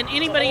than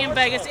anybody in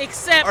Vegas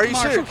except Are you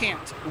Marshall serious?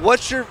 Kent.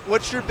 What's your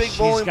big She's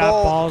bowling got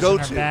ball balls in her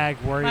go-to? bag.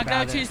 Worry My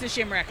about go-to's it. the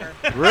Shimwrecker.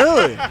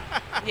 Really?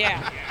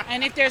 Yeah,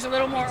 and if there's a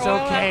little more It's oil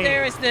okay. out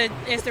there, it's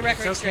the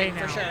record It's okay extreme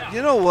for now. sure.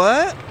 You know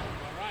what?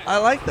 I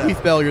like that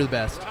Keith Bell, you're the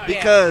best. You're the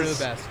because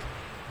best.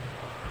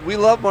 we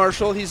love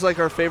Marshall. He's like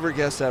our favorite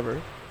guest ever,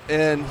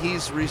 and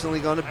he's recently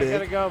gone to I gotta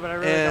big. go, but I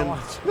really and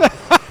don't want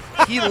to.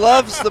 He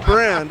loves the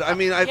brand. I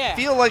mean, I Yeah.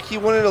 feel like he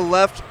wouldn't have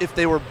left if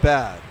they were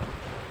bad.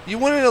 You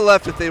wouldn't have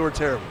left if they were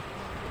terrible.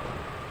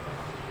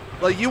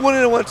 Like you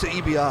wouldn't have went to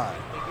EBI.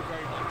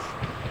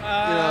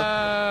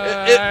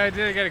 I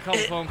did get a couple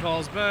phone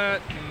calls,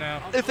 but no.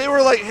 If they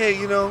were like, hey,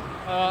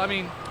 I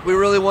mean, we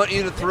really want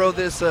you to throw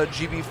this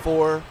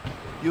GB4,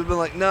 you would have been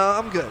like, no,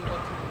 I'm good.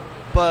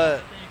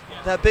 But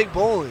that big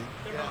bowling,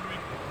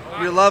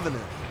 you're loving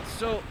it.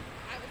 so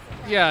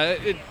yeah,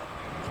 it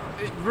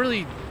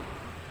really.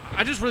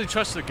 I just really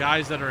trust the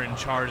guys that are in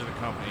charge of the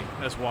company.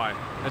 That's why.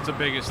 That's the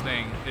biggest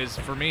thing. Is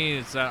for me,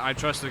 it's that I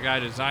trust the guy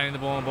designing the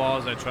bowling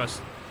balls. I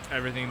trust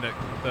everything that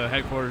the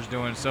headquarters is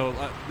doing. So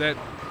that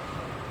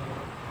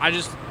I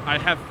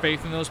have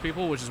faith in those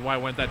people, which is why I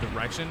went that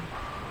direction.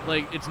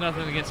 Like it's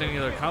nothing against any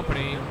other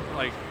company,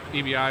 like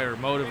EBI or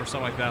Motive or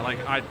something like that. Like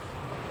I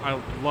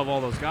love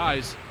all those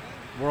guys.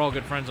 We're all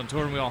good friends on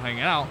tour and we all hang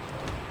out.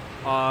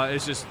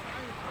 It's just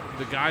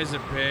the guys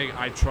at Big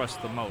I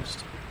trust the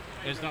most.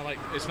 It's not like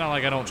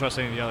I don't trust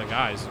any of the other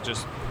guys. It's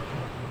just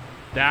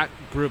that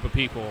group of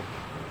people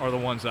are the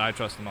ones that I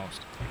trust the most.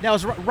 Now,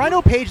 is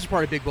Rhino Page is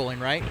part of Big Bowling,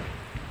 right?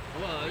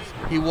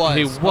 He was.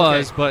 He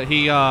was, Okay. but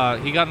he got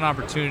an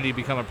opportunity to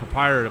become a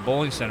proprietor at a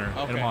bowling center in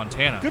Okay.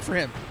 Montana. Good for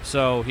him.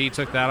 So he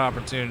took that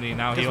opportunity.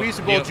 Now he Because we used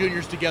to bowl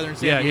juniors together in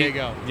San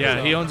Diego.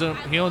 So.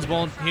 He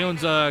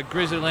owns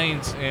Grizzly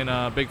Lanes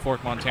in Big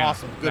Fork, Montana.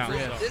 Awesome. Good now, for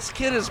him. so. This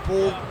kid has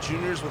bowled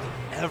juniors with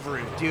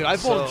everyone. Dude,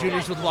 I've bowled So,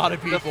 juniors with a lot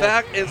of people. The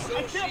fact is,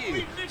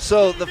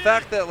 so the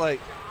fact that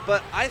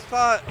but I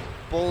thought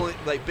bowling,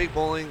 like big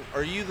bowling,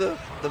 are you the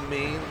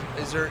main?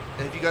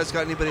 Have you guys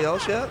got anybody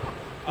else yet?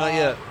 Not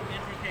yet.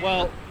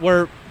 Well,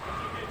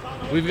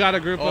 we've got a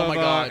group Oh my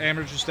of God.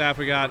 amateur staff.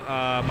 We got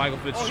Michael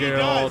Oh, he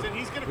Fitzgerald. does, and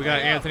he's gonna We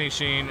got pay up. Anthony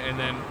Sheen, and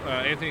then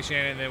Anthony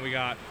Shannon, and then we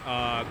got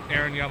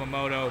Aaron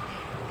Yamamoto.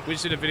 We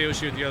just did a video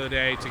shoot the other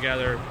day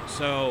together.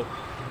 So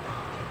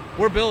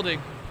we're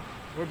building.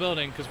 We're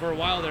building because for a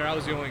while there I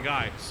was the only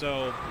guy.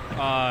 So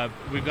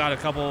we've got a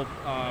couple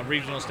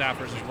regional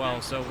staffers as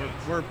well. So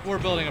we're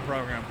building a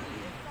program.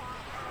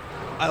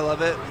 I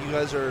love it. You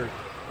guys are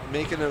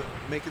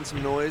making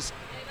some noise.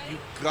 You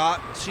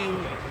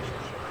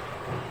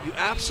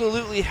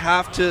absolutely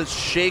have to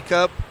shake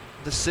up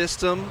the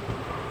system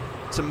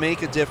to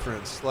make a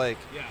difference. Like,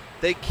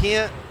 they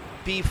can't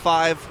be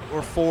 5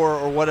 or 4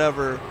 or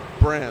whatever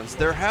brands.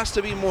 There has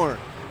to be more.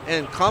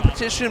 And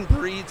competition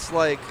breeds,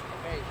 like,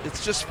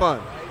 it's just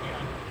fun.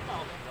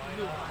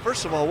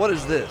 First of all, what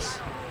is this?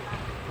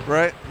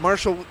 Right?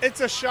 Marshall,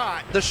 It's a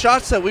shot. the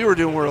shots that we were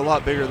doing were a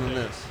lot bigger than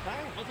this.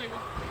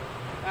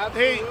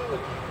 Hey,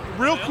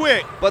 real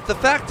quick. But the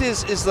fact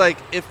is like,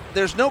 if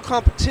there's no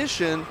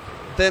competition,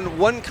 then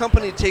one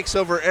company takes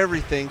over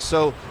everything.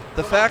 So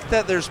the fact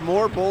that there's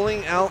more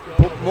bowling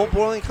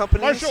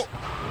companies, Marshall.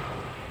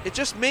 it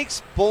just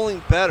makes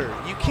bowling better.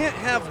 You can't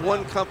have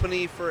one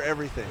company for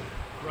everything.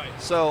 Right.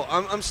 So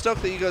I'm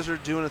stoked that you guys are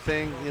doing a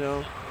thing. You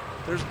know,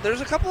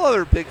 there's a couple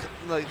other big,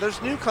 like,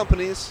 there's new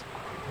companies.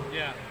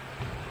 Yeah.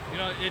 You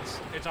know, it's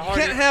a You hard.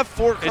 can't have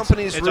 4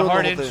 companies. It's rule a the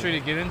hard whole industry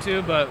thing. to get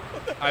into, but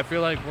I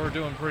feel like we're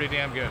doing pretty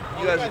damn good.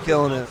 You guys are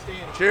killing it.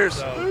 Cheers.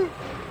 So,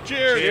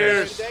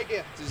 Cheers.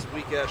 These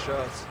weak ass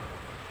shots.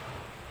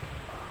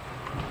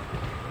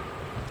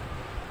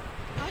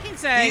 I can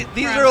say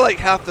These from- are like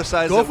half the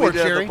size Go that for we it,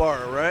 did at Sherry. the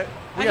bar, right?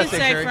 I can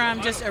say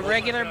from just a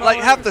regular bowler Like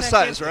half the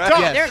perspective- size, right?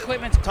 Tom, Yes. Their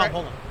equipment's Tom, great.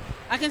 hold on.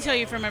 I can tell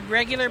you from a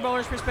regular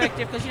bowler's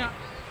perspective, because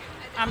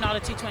I'm not a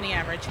 220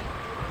 average.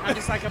 I'm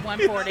just like a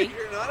 140.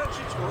 You're not at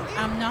 220?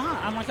 I'm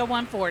not. I'm like a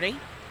 140.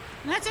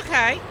 And that's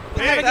okay.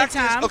 We The have a good fact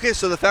is- time. okay,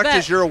 so the fact But-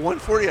 is you're a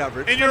 140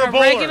 average, And you're From a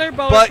bowler. regular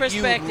bowler's but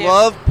perspective, you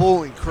love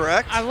bowling,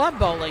 correct? I love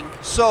bowling.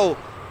 So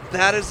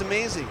that is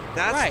amazing.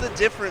 That's Right. the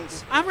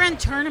difference. I run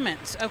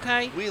tournaments,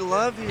 okay? We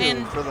love you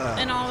and for that.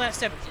 and all that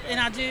stuff. And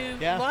I do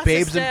Yeah, lots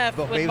babes of and- stuff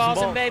babes with and balls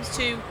and balls. babes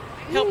to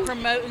help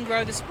promote and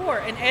grow the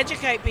sport and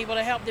educate people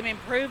to help them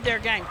improve their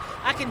game.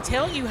 I can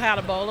tell you how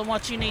to bowl and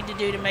what you need to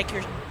do to make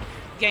your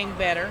game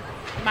better.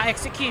 My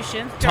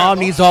execution. Tom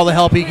needs all the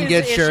help he can is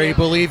get, the Sherry. issue,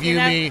 Believe you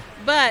know? me.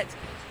 But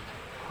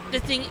the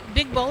thing,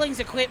 Big Bowling's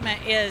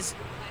equipment is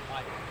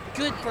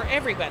good for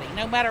everybody,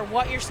 no matter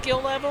what your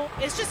skill level.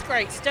 It's just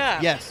great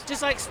stuff. Yes.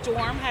 Just like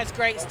Storm has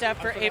great stuff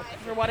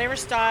for whatever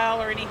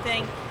style or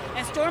anything.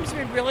 And Storm's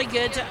been really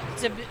good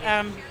to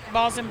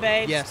Balls and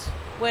Babes. Yes.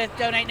 With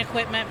donating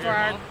equipment for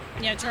our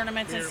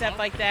tournaments and stuff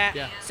like that.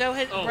 Yeah. So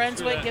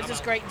Brunswick that. gives us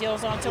great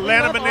deals on. So we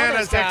Atlanta love all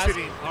Bananas those guys.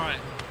 exiting. all right.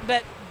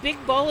 But Big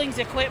Bowling's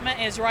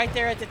equipment is right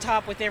there at the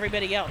top with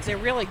everybody else. They're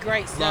really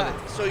great stuff.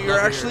 Love it. So you're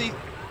actually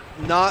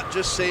not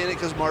just saying it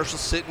because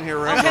Marshall's sitting here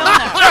Oh, right hell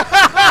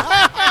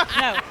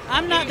now. no. No,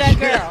 I'm not that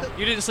girl.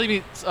 You didn't see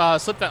me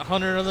slip that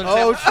 100 under the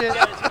Oh, table? shit.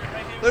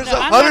 There's No, a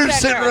I'm not 100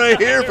 that sitting girl. right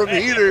here from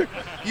Heater.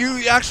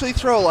 You actually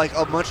throw like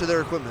a bunch of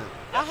their equipment.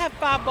 I have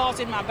 5 balls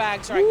in my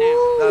bags right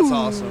now. That's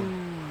awesome.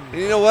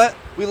 And you know what?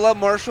 We love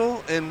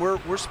Marshall, and we're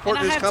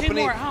supporting And I his have 2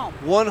 company more at home.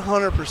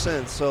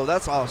 100%. So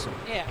that's awesome.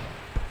 Yeah.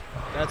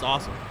 That's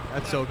awesome.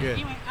 That's so good.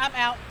 Anyway, I'm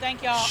out.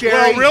 Thank y'all.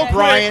 Sherry, real quick-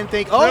 Brian,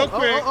 think. Oh, real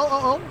quick.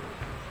 oh.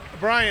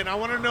 Brian, I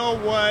want to know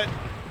what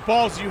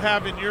balls you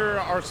have in your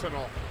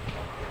arsenal.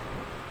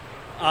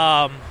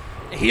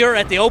 Here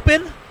at the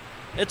Open,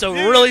 it's a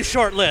really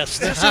short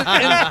list. No,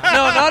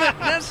 not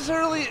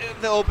necessarily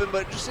in the Open,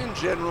 but just in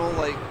general,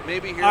 like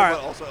maybe here, All right.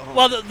 but also at home.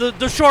 Well,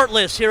 the short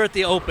list here at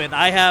the Open,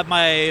 I have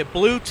my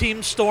Blue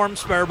Team Storm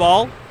spare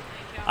ball.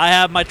 I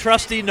have my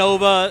trusty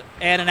Nova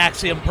and an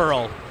Axiom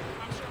Pearl.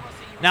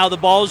 Now, the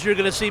balls you're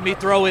going to see me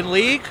throw in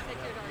league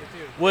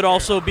would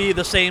also be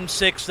the same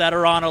 6 that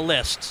are on a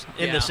list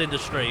in this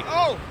industry.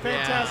 Oh,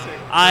 fantastic.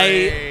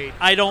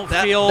 I don't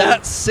feel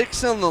that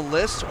 6 on the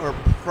list are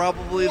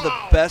probably the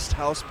best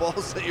house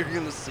balls that you're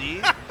going to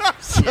see.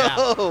 So,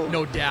 Yeah,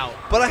 no doubt.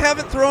 But I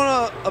haven't thrown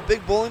a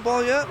big bowling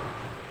ball yet.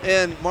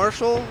 And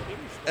Marshall,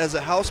 as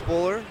a house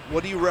bowler,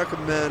 what do you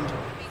recommend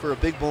for a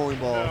big bowling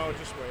ball No,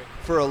 just wait.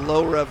 for a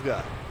low rev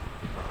guy?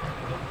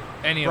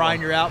 Any Brian, of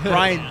them. you're out.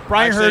 Brian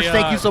Actually, Hurst,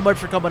 thank you so much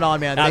for coming on,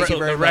 man. Thank you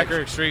very the much.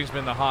 Wrecker Extreme's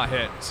been the hot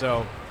hit.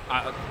 So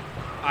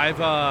I've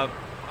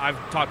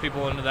talked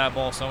people into that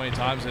ball so many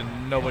times,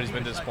 and nobody's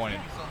been disappointed.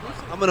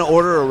 I'm going to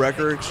order a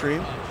Wrecker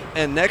Extreme.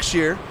 And next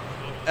year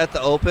at the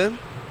Open,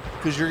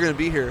 because you're going to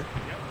be here,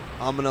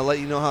 I'm going to let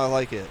you know how I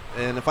like it.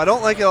 And if I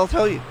don't like it, I'll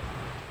tell you.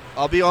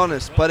 I'll be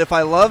honest. But if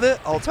I love it,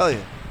 I'll tell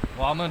you.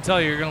 Well, I'm going to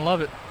tell you, you're going to love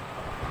it.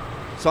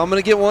 So I'm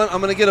going to get one.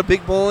 I'm going to get a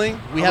big bowling.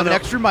 We I'm have an gonna-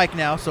 extra mic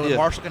now, so Yeah.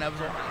 Marshall can have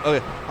his own.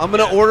 Okay. I'm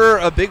going to order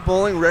a big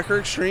bowling Wrecker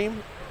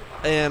Extreme,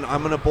 and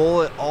I'm going to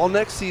bowl it all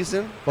next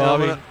season. Well,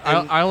 And I I'm mean, gonna-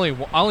 and-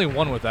 I only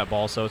won with that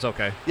ball, so it's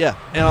okay. Yeah,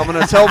 and I'm going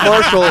to tell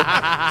Marshall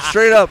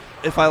straight up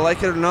if I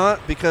like it or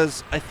not,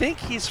 because I think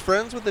he's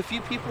friends with a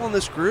few people in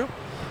this group,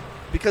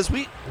 because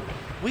we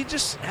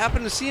just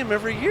happen to see him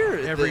every year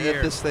at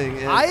this thing.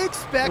 And I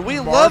expect we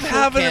Marshall love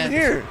having Kent him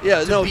here.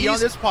 Yeah, to no, be on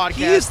he's this podcast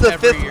He's the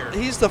every 5th. year.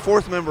 He's the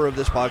 4th member of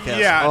this podcast.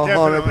 Yeah, 100%.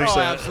 definitely. Oh,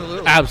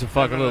 absolutely.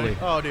 Absolutely.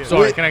 Oh, dude.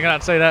 Sorry, can I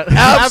not say that?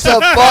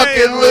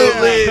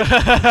 Absolutely.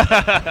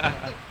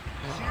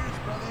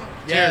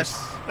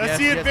 Yes.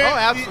 That's Yes, the, yes. Oh,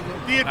 absolutely.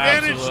 the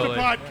advantage Absolutely.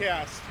 to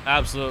podcast.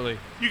 Absolutely.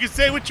 You can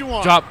say what you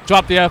want.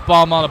 Drop the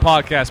F-bomb on the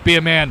podcast. Be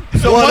a man.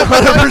 So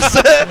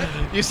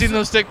 100%. You seen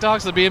those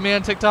TikToks, the Be a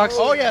Man TikToks?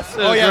 Oh, yes.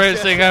 They're Oh, the yes,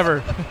 greatest yes. thing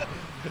ever.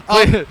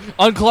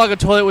 Unclog a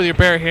toilet with your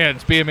bare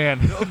hands. Be a man.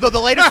 The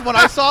latest one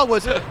I saw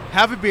was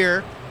have a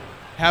beer,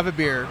 have a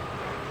beer,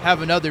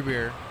 have another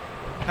beer,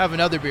 have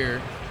another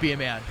beer, be a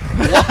man.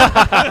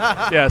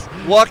 Yes.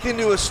 Walk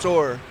into a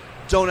store.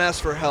 Don't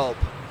ask for help.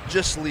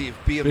 Just leave.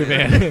 Be a Be a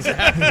man.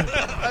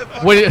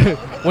 man.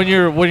 when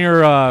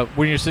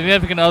your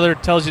significant other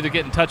tells you to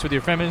get in touch with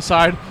your feminine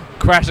side,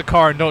 crash the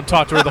car and don't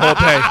talk to her the whole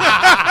day.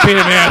 Be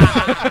a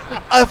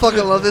man. I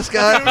fucking love this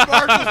guy. Dude,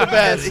 Marshall's the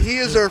best. He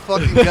is our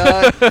fucking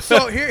guy.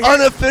 So here,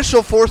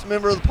 Unofficial fourth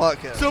member of the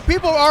podcast. so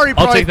people are already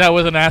I'll probably take that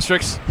with an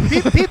asterisk.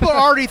 people are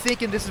already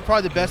thinking this is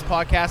probably the best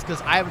podcast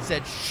because I haven't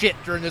said shit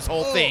during this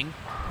whole thing,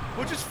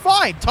 which is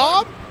fine.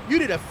 Tom, you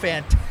did a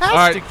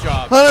fantastic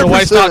job. So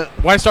 100%.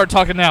 why start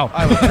talking now?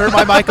 I will turn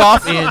my mic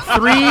off in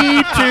 3,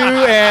 2,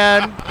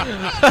 and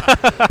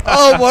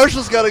Oh,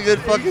 Marshall's got a good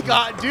fucking.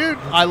 dude,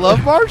 I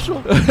love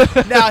Marshall.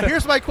 Now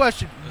here's my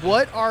question: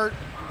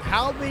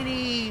 how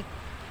many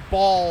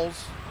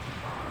balls,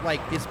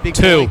 like is Big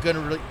Two. Boy gonna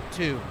really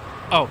 2?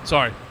 Oh,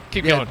 sorry.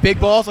 Keep Yeah, going. big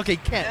balls. Okay,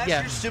 Kent. That's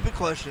Yeah. your stupid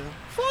question.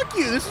 Fuck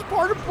you. This is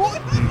part of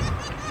bowling.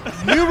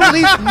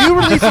 New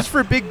releases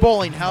for Big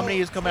Bowling. How many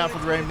is coming out for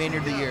the remainder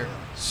of the year?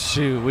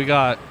 Shoot, we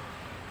got,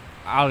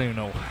 I don't even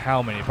know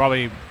how many.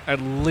 Probably at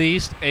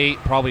least 8,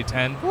 probably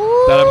 10 that I'm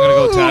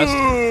going to go test.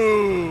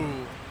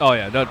 Oh,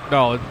 yeah.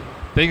 No,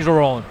 things are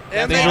rolling.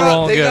 And Things are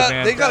rolling good,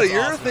 man. They got a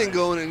That's urethane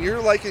going, and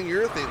you're liking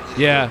urethane.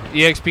 Yeah,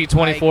 EXP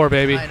 24,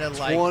 baby. Kinda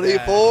like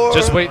 24.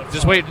 Just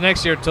wait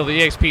next year until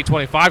the EXP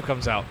 25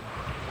 comes out.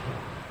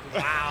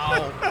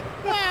 that.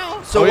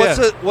 Wow. So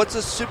Oh, what's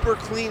a super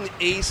clean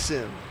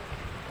ASIM?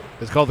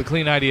 It's called the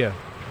Clean Idea.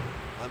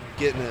 I'm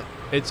getting it.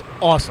 It's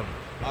awesome.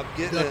 I'm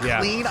getting The it. Yeah.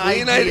 clean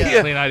Clean idea.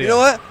 idea. Clean idea. You know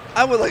what?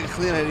 I would like a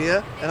clean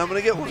idea, and I'm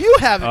gonna get one. You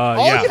have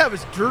all yeah. you have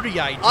is dirty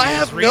ideas. I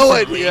have no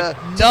recently. idea. To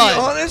be None.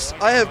 honest,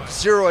 I have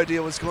zero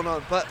idea what's going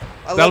on. But I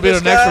That'll love be this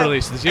the next guy,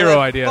 release, the and zero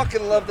I idea.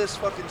 Fucking love this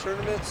fucking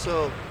tournament.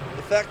 So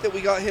the fact that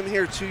we got him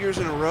here 2 years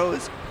in a row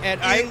is And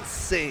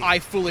insane. I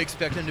fully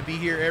expect him to be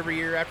here every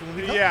year after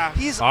we come. Yeah.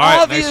 He's All right,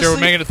 obviously next year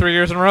we're making it 3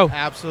 years in a row.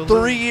 Absolutely.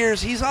 3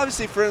 years. He's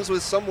obviously friends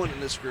with someone in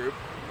this group.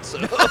 So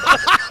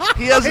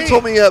he hasn't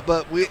told me yet,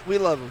 but we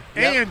love him.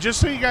 And just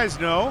so you guys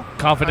know,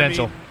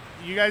 Confidential. I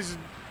mean, you guys,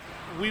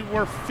 we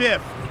were 5th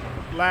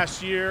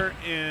last year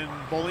in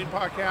bowling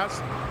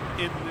podcast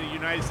in the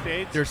United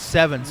States. There's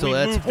 7, so We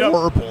that's moved up-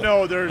 horrible.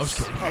 No,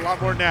 there's a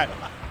lot more than that.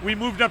 We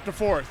moved up to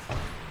 4th.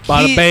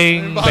 Bada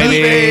bang, Bada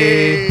baby.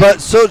 bang. But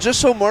so just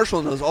so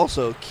Marshall knows,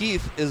 also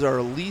Keith is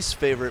our least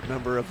favorite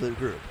member of the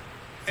group.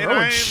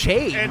 Throwing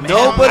shade, and man.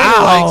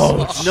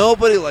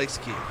 Nobody likes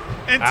Keith.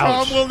 And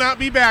Ouch. Tom will not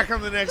be back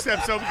on the next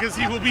episode because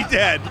he will be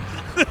dead.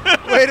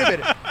 Wait a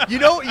minute. You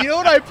know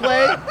what I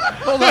play?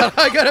 Hold on,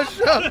 I gotta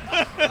show.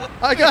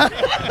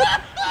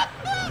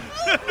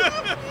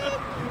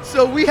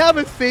 So we have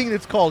a thing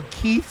that's called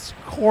Keith's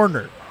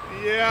Corner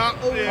Yeah.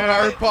 on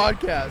our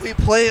podcast. We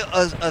play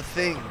a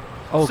thing.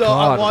 Oh, so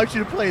God. I want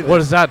you to play this.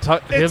 What is that?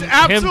 It's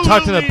Him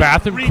tucked in the absolutely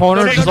bathroom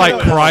corner, just like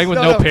ridiculous. crying with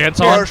no pants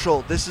on?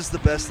 Marshall, this is the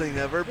best thing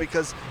ever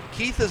because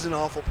Keith is an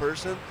awful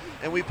person,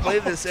 and we play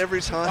this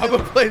every time. I'm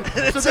gonna play.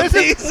 It's so this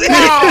is, amazing.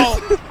 wow.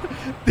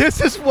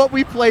 This is what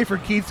we play for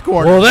Keith's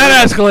Corner. Well,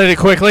 that escalated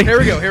quickly. Here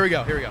we go.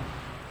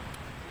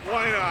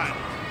 Why not?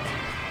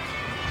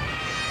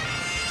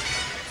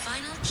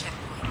 Final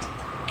checkpoint.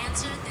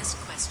 Answer this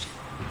question.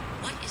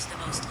 What is the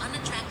most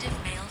unattractive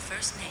male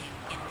first name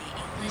in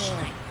the English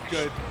language?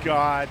 Good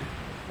God.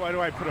 Why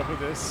do I put up with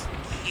this?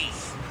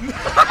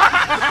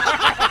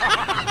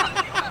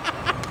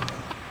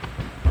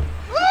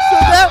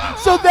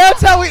 So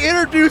that's how we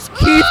introduce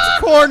Keith's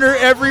Corner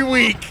every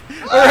week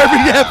or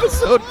every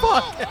episode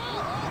podcast.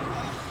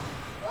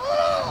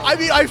 I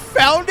mean, I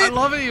found I it.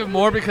 love it even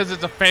more because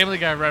it's a Family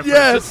Guy reference.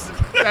 Yes.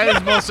 That is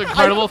the most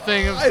incredible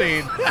thing I've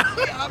seen.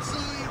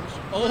 Absolutely.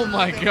 Oh,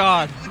 my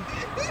God.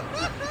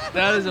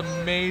 That is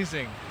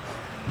amazing.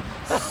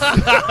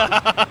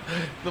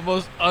 The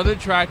most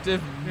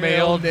unattractive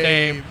male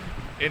name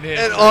in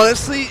history. And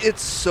honestly,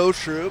 it's so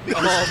true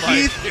because Oh my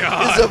Keith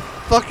God. is a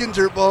fucking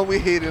dirtball. We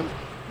hate him.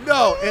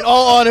 No, in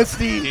all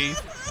honesty,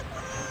 Keith.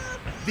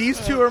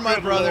 these two are my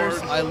Good brothers.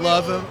 Lord. I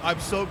love them. I'm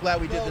so glad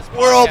we did this.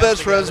 We're all podcast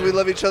best friends. together. We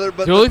love each other.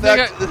 But The only, the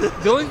thing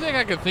fact the only thing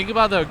I can think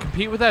about that would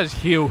compete with that is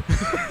Hugh.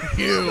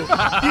 You.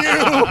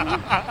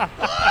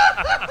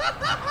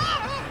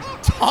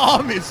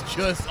 Tom is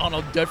just on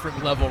a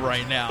different level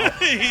right now.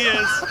 He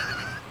is.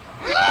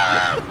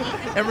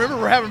 And remember,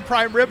 we're having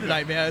prime rib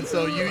tonight, man,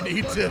 so you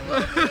need to.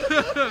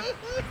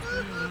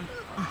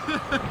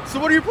 So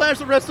what are your plans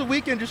for the rest of the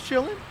weekend? Just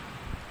chilling?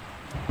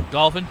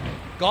 Golfing?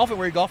 Golfing?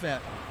 Where are you golfing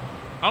at?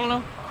 I don't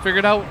know. Figure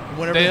it out.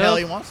 Whenever Day the hell of.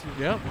 he wants to.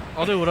 Yeah,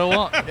 I'll do what I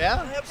want.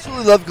 Yeah? I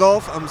absolutely love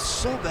golf. I'm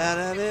so bad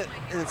at it,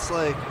 and it's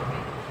like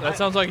That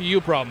sounds like a you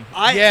problem.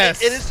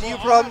 Yes. it is a you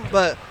problem.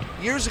 But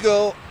years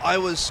ago, I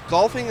was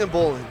golfing and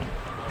bowling,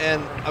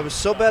 And I was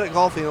so bad at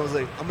golfing, I was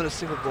like, I'm going to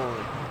stick with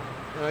bowling.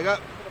 And I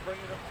got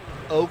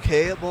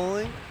okay at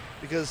bowling,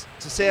 because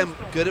to say I'm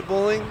good at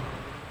bowling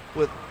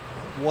with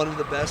one of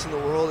the best in the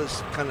world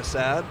is kind of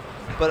sad.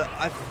 But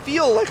I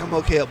feel like I'm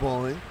okay at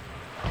bowling.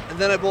 And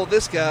then I bowled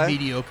this guy.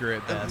 Mediocre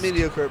at best.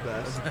 Mediocre at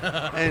best.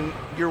 And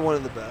you're one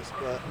of the best.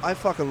 But I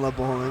fucking love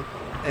bowling.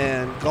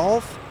 And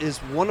golf is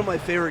one of my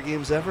favorite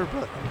games ever,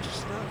 but I'm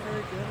just not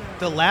very good at it.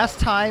 The last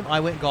time I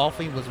went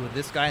golfing was with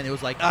this guy, and it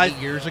was like 8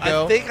 years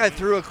ago. I think I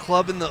threw a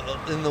club in the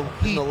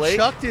lake. He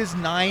chucked his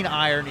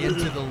 9-iron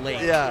into the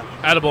lake. Yeah.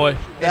 Attaboy.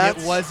 And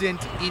it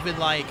wasn't even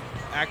like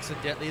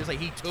accidentally. It was like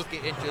he took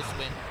it and just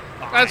went.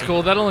 That's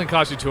cool. That only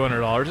cost you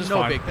 $200. It's No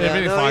fine. big deal.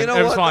 Everything's fine. You know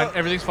Everything's what? fine.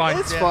 Everything's fine.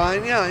 It's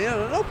fine.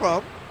 Yeah, no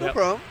problem. No Yep.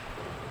 problem.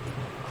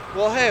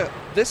 Well, hey,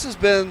 this has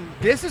been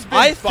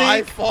by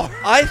far.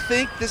 I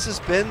think this has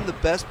been the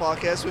best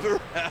podcast we've ever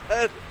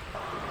had.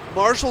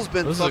 Marshall's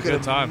been This is a fucking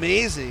good time.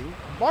 amazing.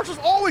 Marshall's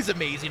always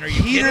amazing. Are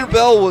you Peter kidding me?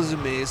 Bell was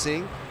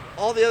amazing.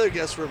 All the other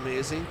guests were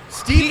amazing.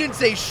 Steve didn't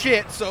say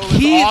shit, so it was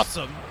Keith-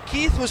 awesome.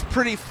 Keith was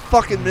pretty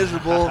fucking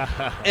miserable,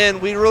 and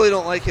we really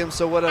don't like him,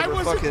 so I whatever.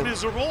 wasn't Fucking.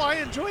 miserable. I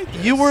enjoyed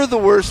this. You were the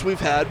worst we've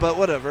had, but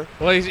whatever.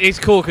 Well, he's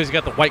cool because he's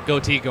got the white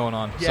goatee going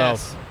on.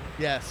 Yes. So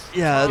Yes.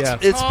 Yeah, Yeah.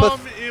 it's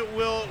Tom, it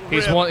will.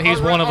 He's rip. one- he's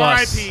one of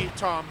us. R.I.P.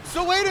 Tom.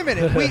 So wait a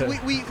minute. We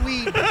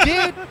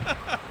did.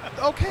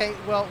 Okay.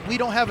 Well, we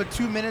don't have a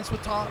 2 minutes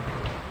with Tom.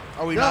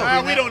 Are we No, not?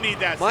 doing we that? don't need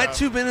that. My stuff.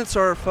 2 minutes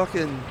are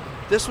fucking.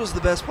 This was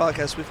the best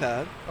podcast we've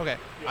had. Okay.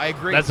 I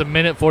agree. that's a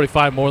minute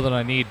 45 more than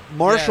I need.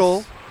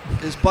 Marshall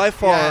is by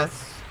far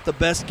Yes. the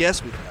best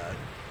guest we've had.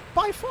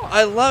 by far.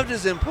 I loved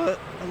his input.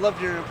 I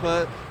loved your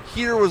input.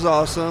 Heater was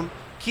awesome.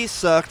 Keith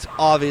sucked,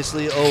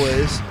 obviously,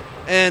 always.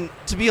 And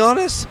to be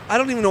honest, I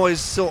don't even know why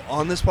he's still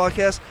on this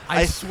podcast.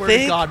 I swear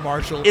think to God,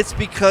 Marshall. it's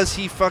because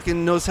he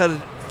fucking knows how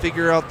to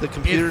figure out the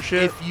computer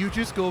shit. If you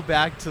just go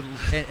back to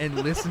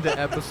and listen to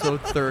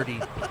episode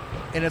 30,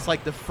 and it's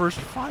like the first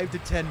 5 to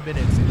 10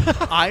 minutes,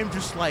 I'm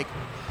just like,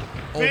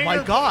 oh Banger- my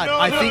God, no,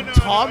 I no, think no,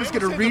 Tom's no,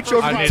 going to I reach said the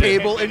over first the 5 to 10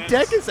 table and minutes.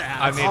 deck his ass.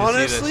 I need to see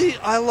Honestly,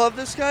 I love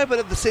this guy, but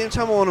at the same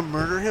time, I want to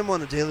murder him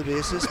on a daily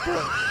basis.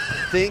 But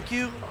thank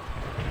you,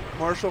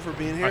 Marshall, for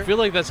being here. I feel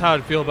like that's how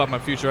I'd feel about my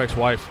future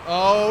ex-wife.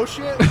 Oh,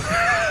 shit.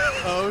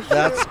 Oh,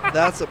 shit.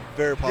 That's a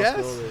very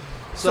possibility.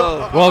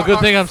 So, Well, good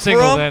thing I'm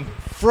single from, then.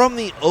 From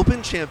the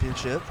Open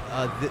Championship.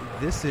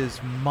 This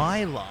is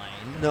my line.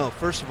 No,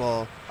 first of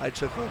all, I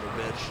took over,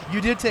 bitch.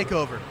 You did take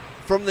over.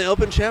 From the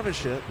Open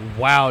Championship.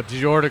 Wow. Did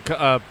you order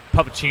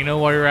puppuccino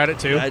while you were at it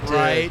too? I did.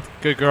 Right.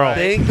 Good girl.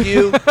 Thank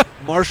you,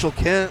 Marshall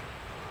Kent.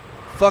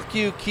 Fuck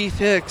you, Keith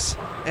Hicks.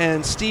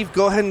 And Steve,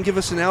 go ahead and give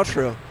us an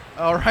outro.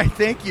 All right,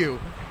 thank you.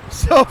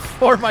 So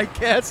for my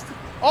guests,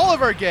 all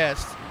of our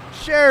guests,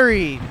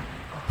 Sherry,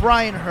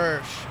 Brian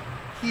Hirsch,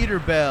 Peter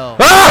Bell,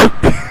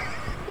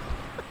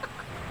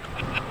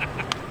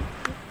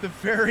 the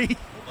very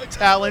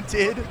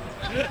talented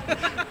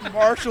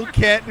Marshall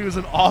Kent, who's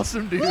an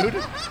awesome dude,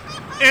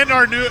 And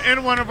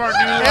one of our new.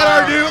 and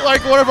our new,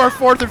 like one of our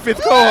 4th and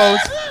 5th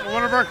co-hosts.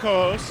 One of our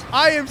co-hosts.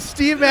 I am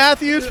Steve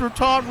Matthews from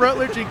Tom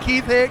Rutledge and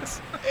Keith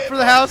Hicks for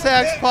the House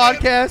Hacks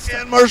podcast.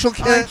 And Marshall I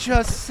Kent.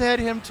 just said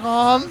him,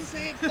 Tom.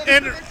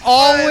 And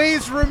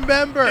Always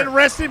remember. and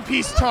rest in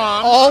peace,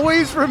 Tom.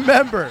 Always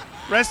remember.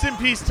 Rest in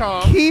peace,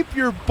 Tom. Keep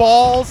your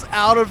balls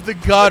out of the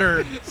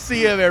gutter.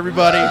 See you,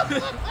 everybody.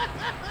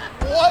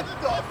 What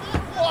the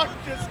fuck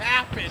just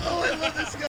happened?